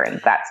love it here. And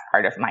that's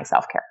part of my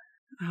self-care.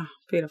 Oh,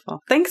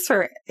 beautiful. Thanks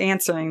for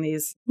answering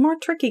these more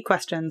tricky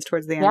questions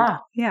towards the end.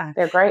 Yeah.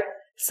 They're great.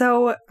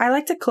 So I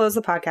like to close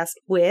the podcast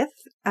with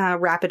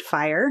rapid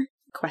fire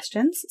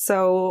questions.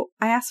 So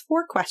I ask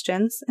 4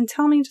 questions and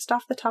tell me just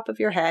off the top of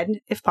your head,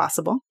 if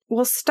possible.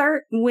 We'll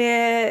start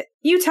with,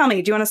 you tell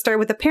me, do you want to start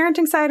with the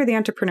parenting side or the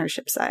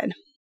entrepreneurship side?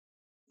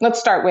 Let's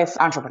start with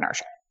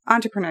entrepreneurship.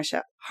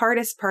 Entrepreneurship.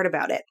 Hardest part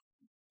about it?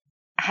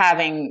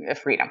 Having the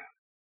freedom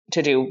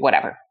to do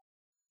whatever.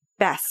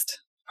 Best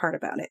part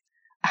about it?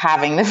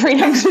 Having the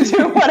freedom to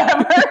do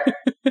whatever.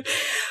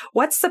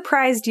 What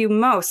surprised you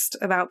most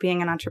about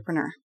being an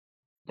entrepreneur?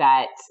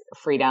 That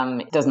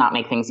freedom does not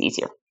make things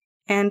easier.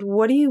 And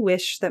what do you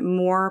wish that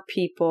more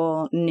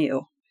people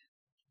knew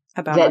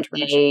about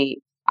entrepreneurship?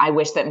 I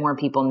wish that more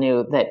people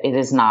knew that it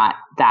is not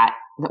that,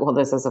 well,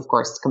 this is of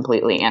course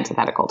completely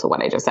antithetical to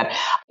what I just said.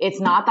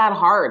 It's not that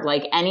hard.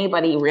 Like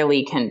anybody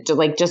really can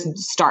just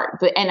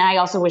start. And I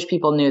also wish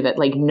people knew that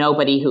like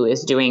nobody who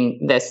is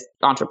doing this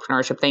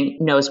entrepreneurship thing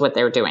knows what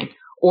they're doing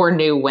or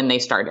knew when they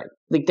started.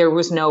 Like there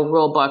was no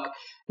rule book.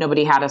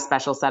 Nobody had a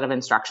special set of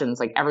instructions.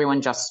 Like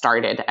everyone just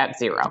started at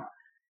zero.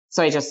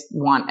 So I just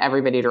want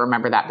everybody to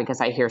remember that because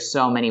I hear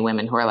so many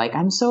women who are like,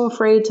 I'm so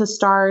afraid to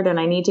start and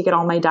I need to get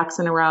all my ducks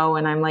in a row.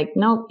 And I'm like,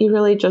 no, you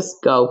really just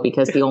go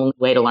because the only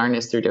way to learn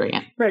is through doing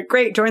it. Right.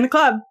 Great. Join the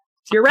club.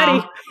 You're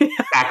ready.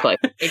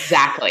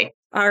 Exactly.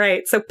 All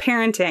right. So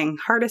parenting,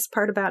 hardest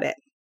part about it?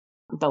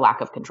 The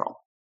lack of control.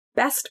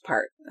 Best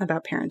part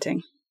about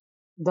parenting?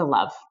 The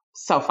love.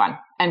 So fun.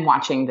 And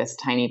watching this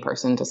tiny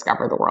person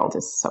discover the world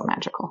is so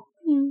magical.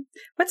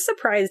 What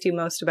surprised you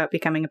most about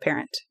becoming a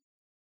parent?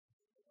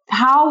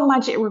 How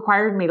much it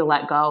required me to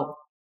let go.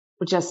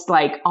 Just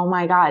like, oh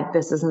my God,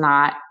 this is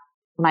not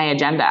my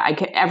agenda.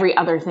 Every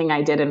other thing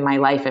I did in my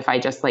life, if I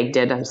just like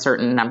did a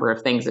certain number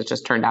of things, it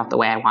just turned out the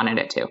way I wanted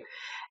it to.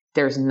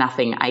 There's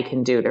nothing I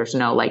can do. There's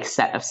no like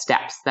set of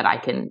steps that I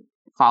can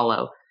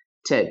follow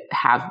to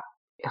have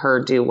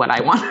her do what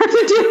I want her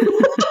to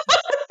do.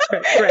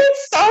 Right.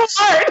 It's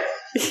so hard.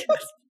 Yes.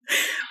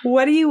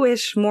 What do you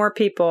wish more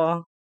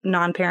people,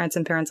 non-parents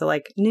and parents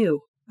alike,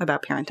 knew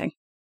about parenting?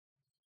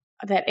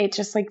 That it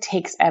just like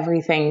takes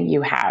everything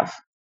you have.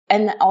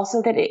 And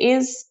also that it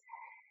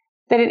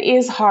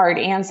is hard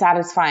and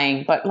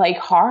satisfying, but like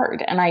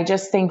hard. And I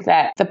just think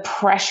that the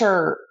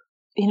pressure,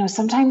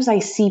 sometimes I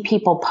see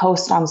people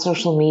post on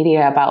social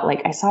media about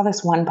like, I saw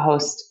this one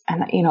post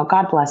and,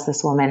 God bless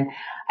this woman.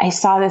 I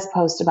saw this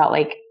post about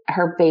like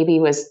her baby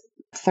was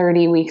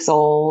 30 weeks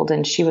old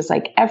and she was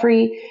like,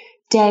 every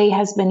day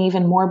has been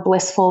even more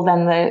blissful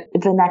than the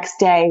next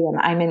day. And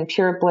I'm in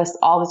pure bliss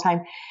all the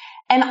time.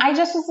 And I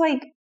just was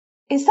like,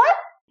 is that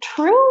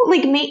true?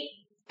 Like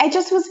it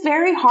just was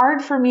very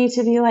hard for me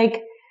to be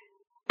like,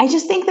 I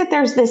just think that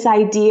there's this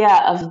idea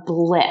of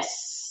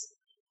bliss,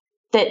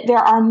 that there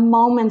are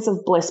moments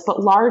of bliss,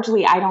 but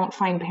largely I don't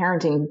find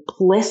parenting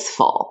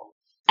blissful.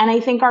 And I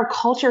think our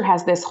culture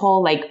has this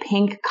whole like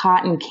pink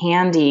cotton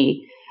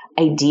candy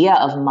idea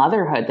of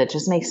motherhood that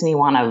just makes me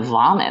want to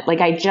vomit.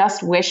 Like I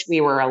just wish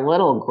we were a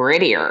little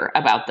grittier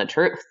about the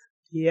truth.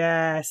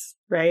 Yes,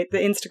 right. The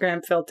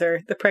Instagram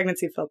filter, the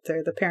pregnancy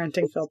filter, the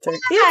parenting filter.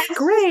 Yes. It's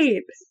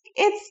great.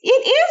 It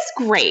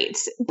is great.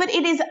 But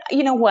it is,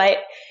 you know what?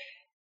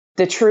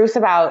 The truth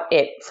about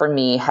it for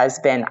me has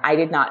been, I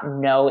did not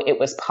know it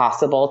was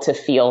possible to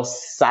feel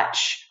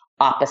such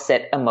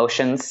opposite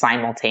emotions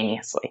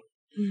simultaneously.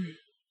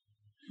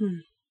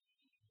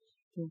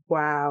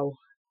 Wow.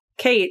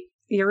 Kate,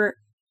 you're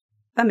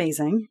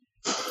amazing.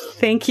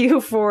 Thank you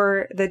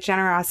for the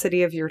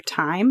generosity of your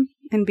time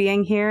in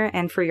being here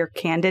and for your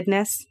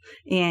candidness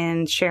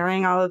in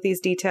sharing all of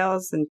these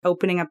details and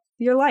opening up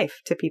your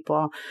life to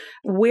people.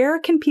 Where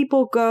can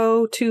people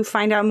go to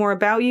find out more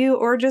about you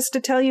or just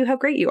to tell you how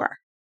great you are?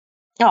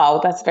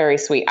 Oh, that's very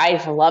sweet.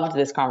 I've loved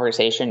this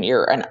conversation.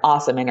 You're an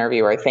awesome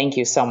interviewer. Thank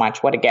you so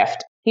much. What a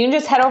gift. You can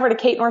just head over to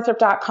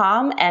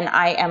katenorthrup.com. And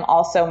I am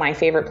also, my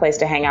favorite place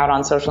to hang out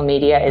on social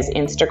media is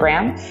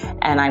Instagram.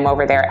 And I'm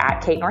over there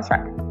at Kate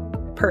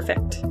Northrup.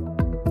 Perfect.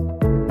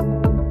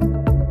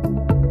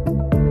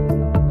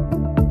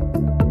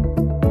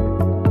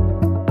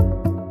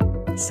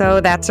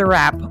 So that's a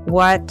wrap.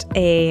 What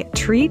a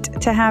treat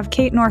to have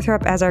Kate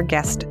Northrup as our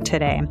guest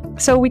today.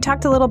 So we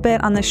talked a little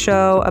bit on the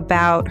show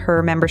about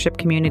her membership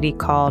community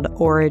called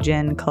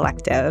Origin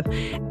Collective.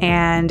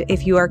 And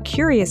if you are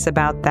curious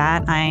about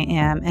that, I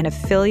am an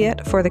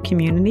affiliate for the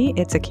community.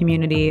 It's a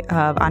community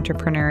of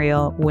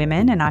entrepreneurial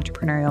women and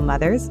entrepreneurial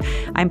mothers.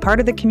 I'm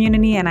part of the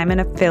community and I'm an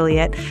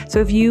affiliate. So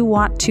if you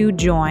want to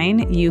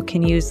join, you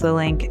can use the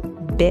link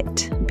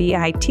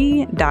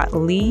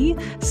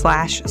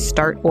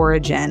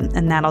bit.ly/startorigin,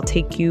 and that'll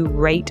take you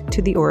right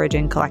to the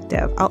Origin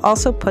Collective. I'll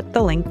also put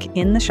the link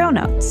in the show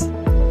notes.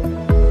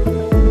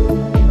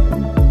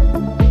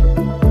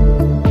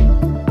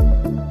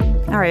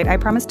 All right, I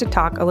promised to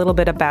talk a little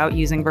bit about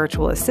using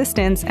virtual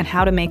assistants and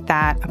how to make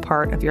that a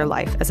part of your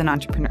life as an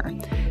entrepreneur.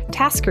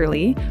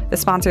 Taskerly, the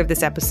sponsor of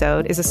this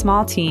episode, is a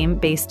small team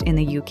based in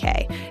the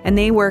UK, and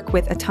they work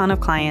with a ton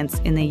of clients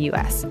in the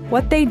US.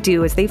 What they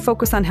do is they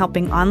focus on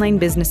helping online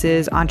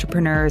businesses,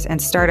 entrepreneurs,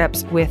 and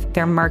startups with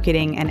their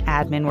marketing and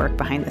admin work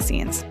behind the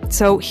scenes.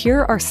 So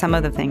here are some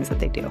of the things that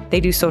they do. They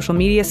do social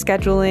media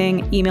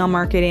scheduling, email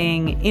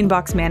marketing,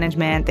 inbox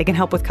management. They can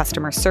help with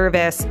customer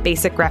service,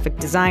 basic graphic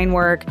design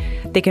work.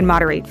 They can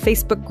moderate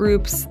Facebook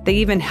groups. They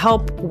even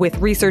help with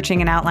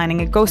researching and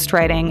outlining a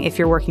ghostwriting if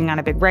you're working on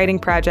a big writing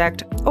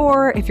project,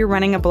 or if you're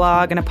running a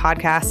blog and a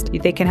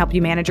podcast, they can help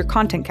you manage your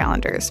content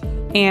calendars.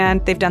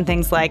 And they've done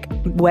things like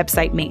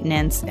website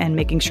maintenance and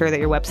making sure that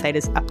your website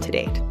is up to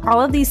date. All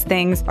of these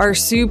things are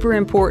super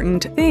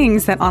important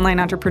things that online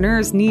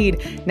entrepreneurs need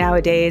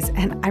nowadays.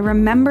 And I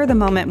remember the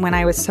moment when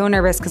I was so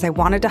nervous because I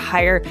wanted to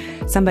hire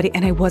somebody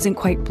and I wasn't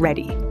quite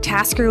ready.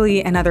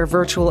 Taskerly and other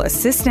virtual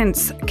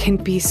assistants can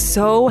be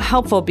so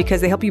helpful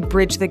because they help you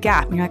bridge the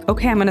gap. And you're like,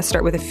 okay, I'm going to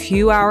start with a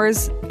few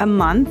hours a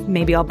month.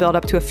 Maybe I'll build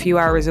up to a few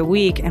hours a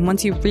week. And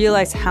once you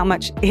realize how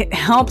much it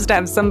helps to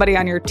have somebody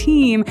on your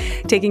team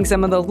taking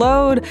some of the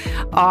load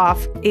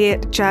off,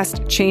 it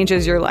just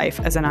changes your life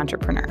as an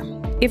entrepreneur.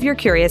 If you're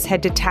curious,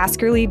 head to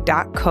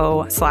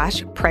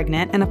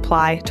taskerly.co/pregnant and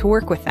apply to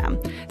work with them.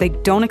 They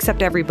don't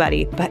accept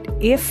everybody, but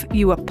if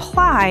you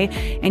apply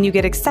and you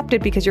get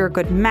accepted because you're a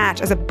good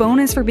match, as a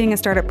bonus for being a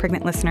Startup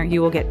Pregnant listener,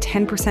 you will get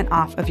 10%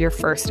 off of your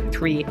first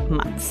 3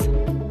 months.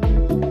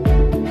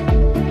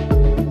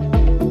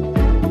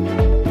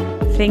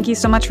 Thank you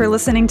so much for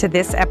listening to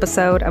this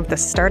episode of the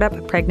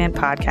Startup Pregnant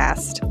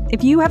podcast.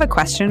 If you have a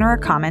question or a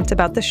comment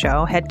about the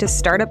show, head to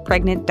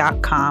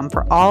startuppregnant.com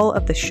for all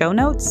of the show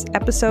notes,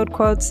 episode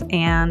quotes,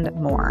 and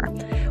more.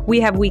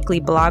 We have weekly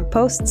blog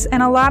posts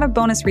and a lot of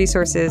bonus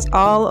resources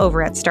all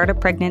over at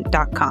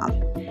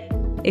startuppregnant.com.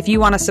 If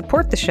you want to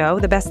support the show,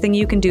 the best thing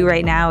you can do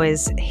right now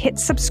is hit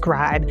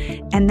subscribe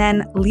and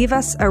then leave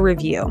us a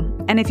review.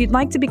 And if you'd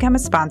like to become a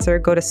sponsor,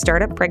 go to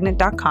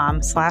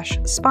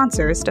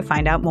startuppregnant.com/sponsors to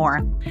find out more.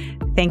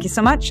 Thank you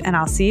so much, and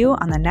I'll see you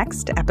on the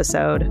next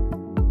episode.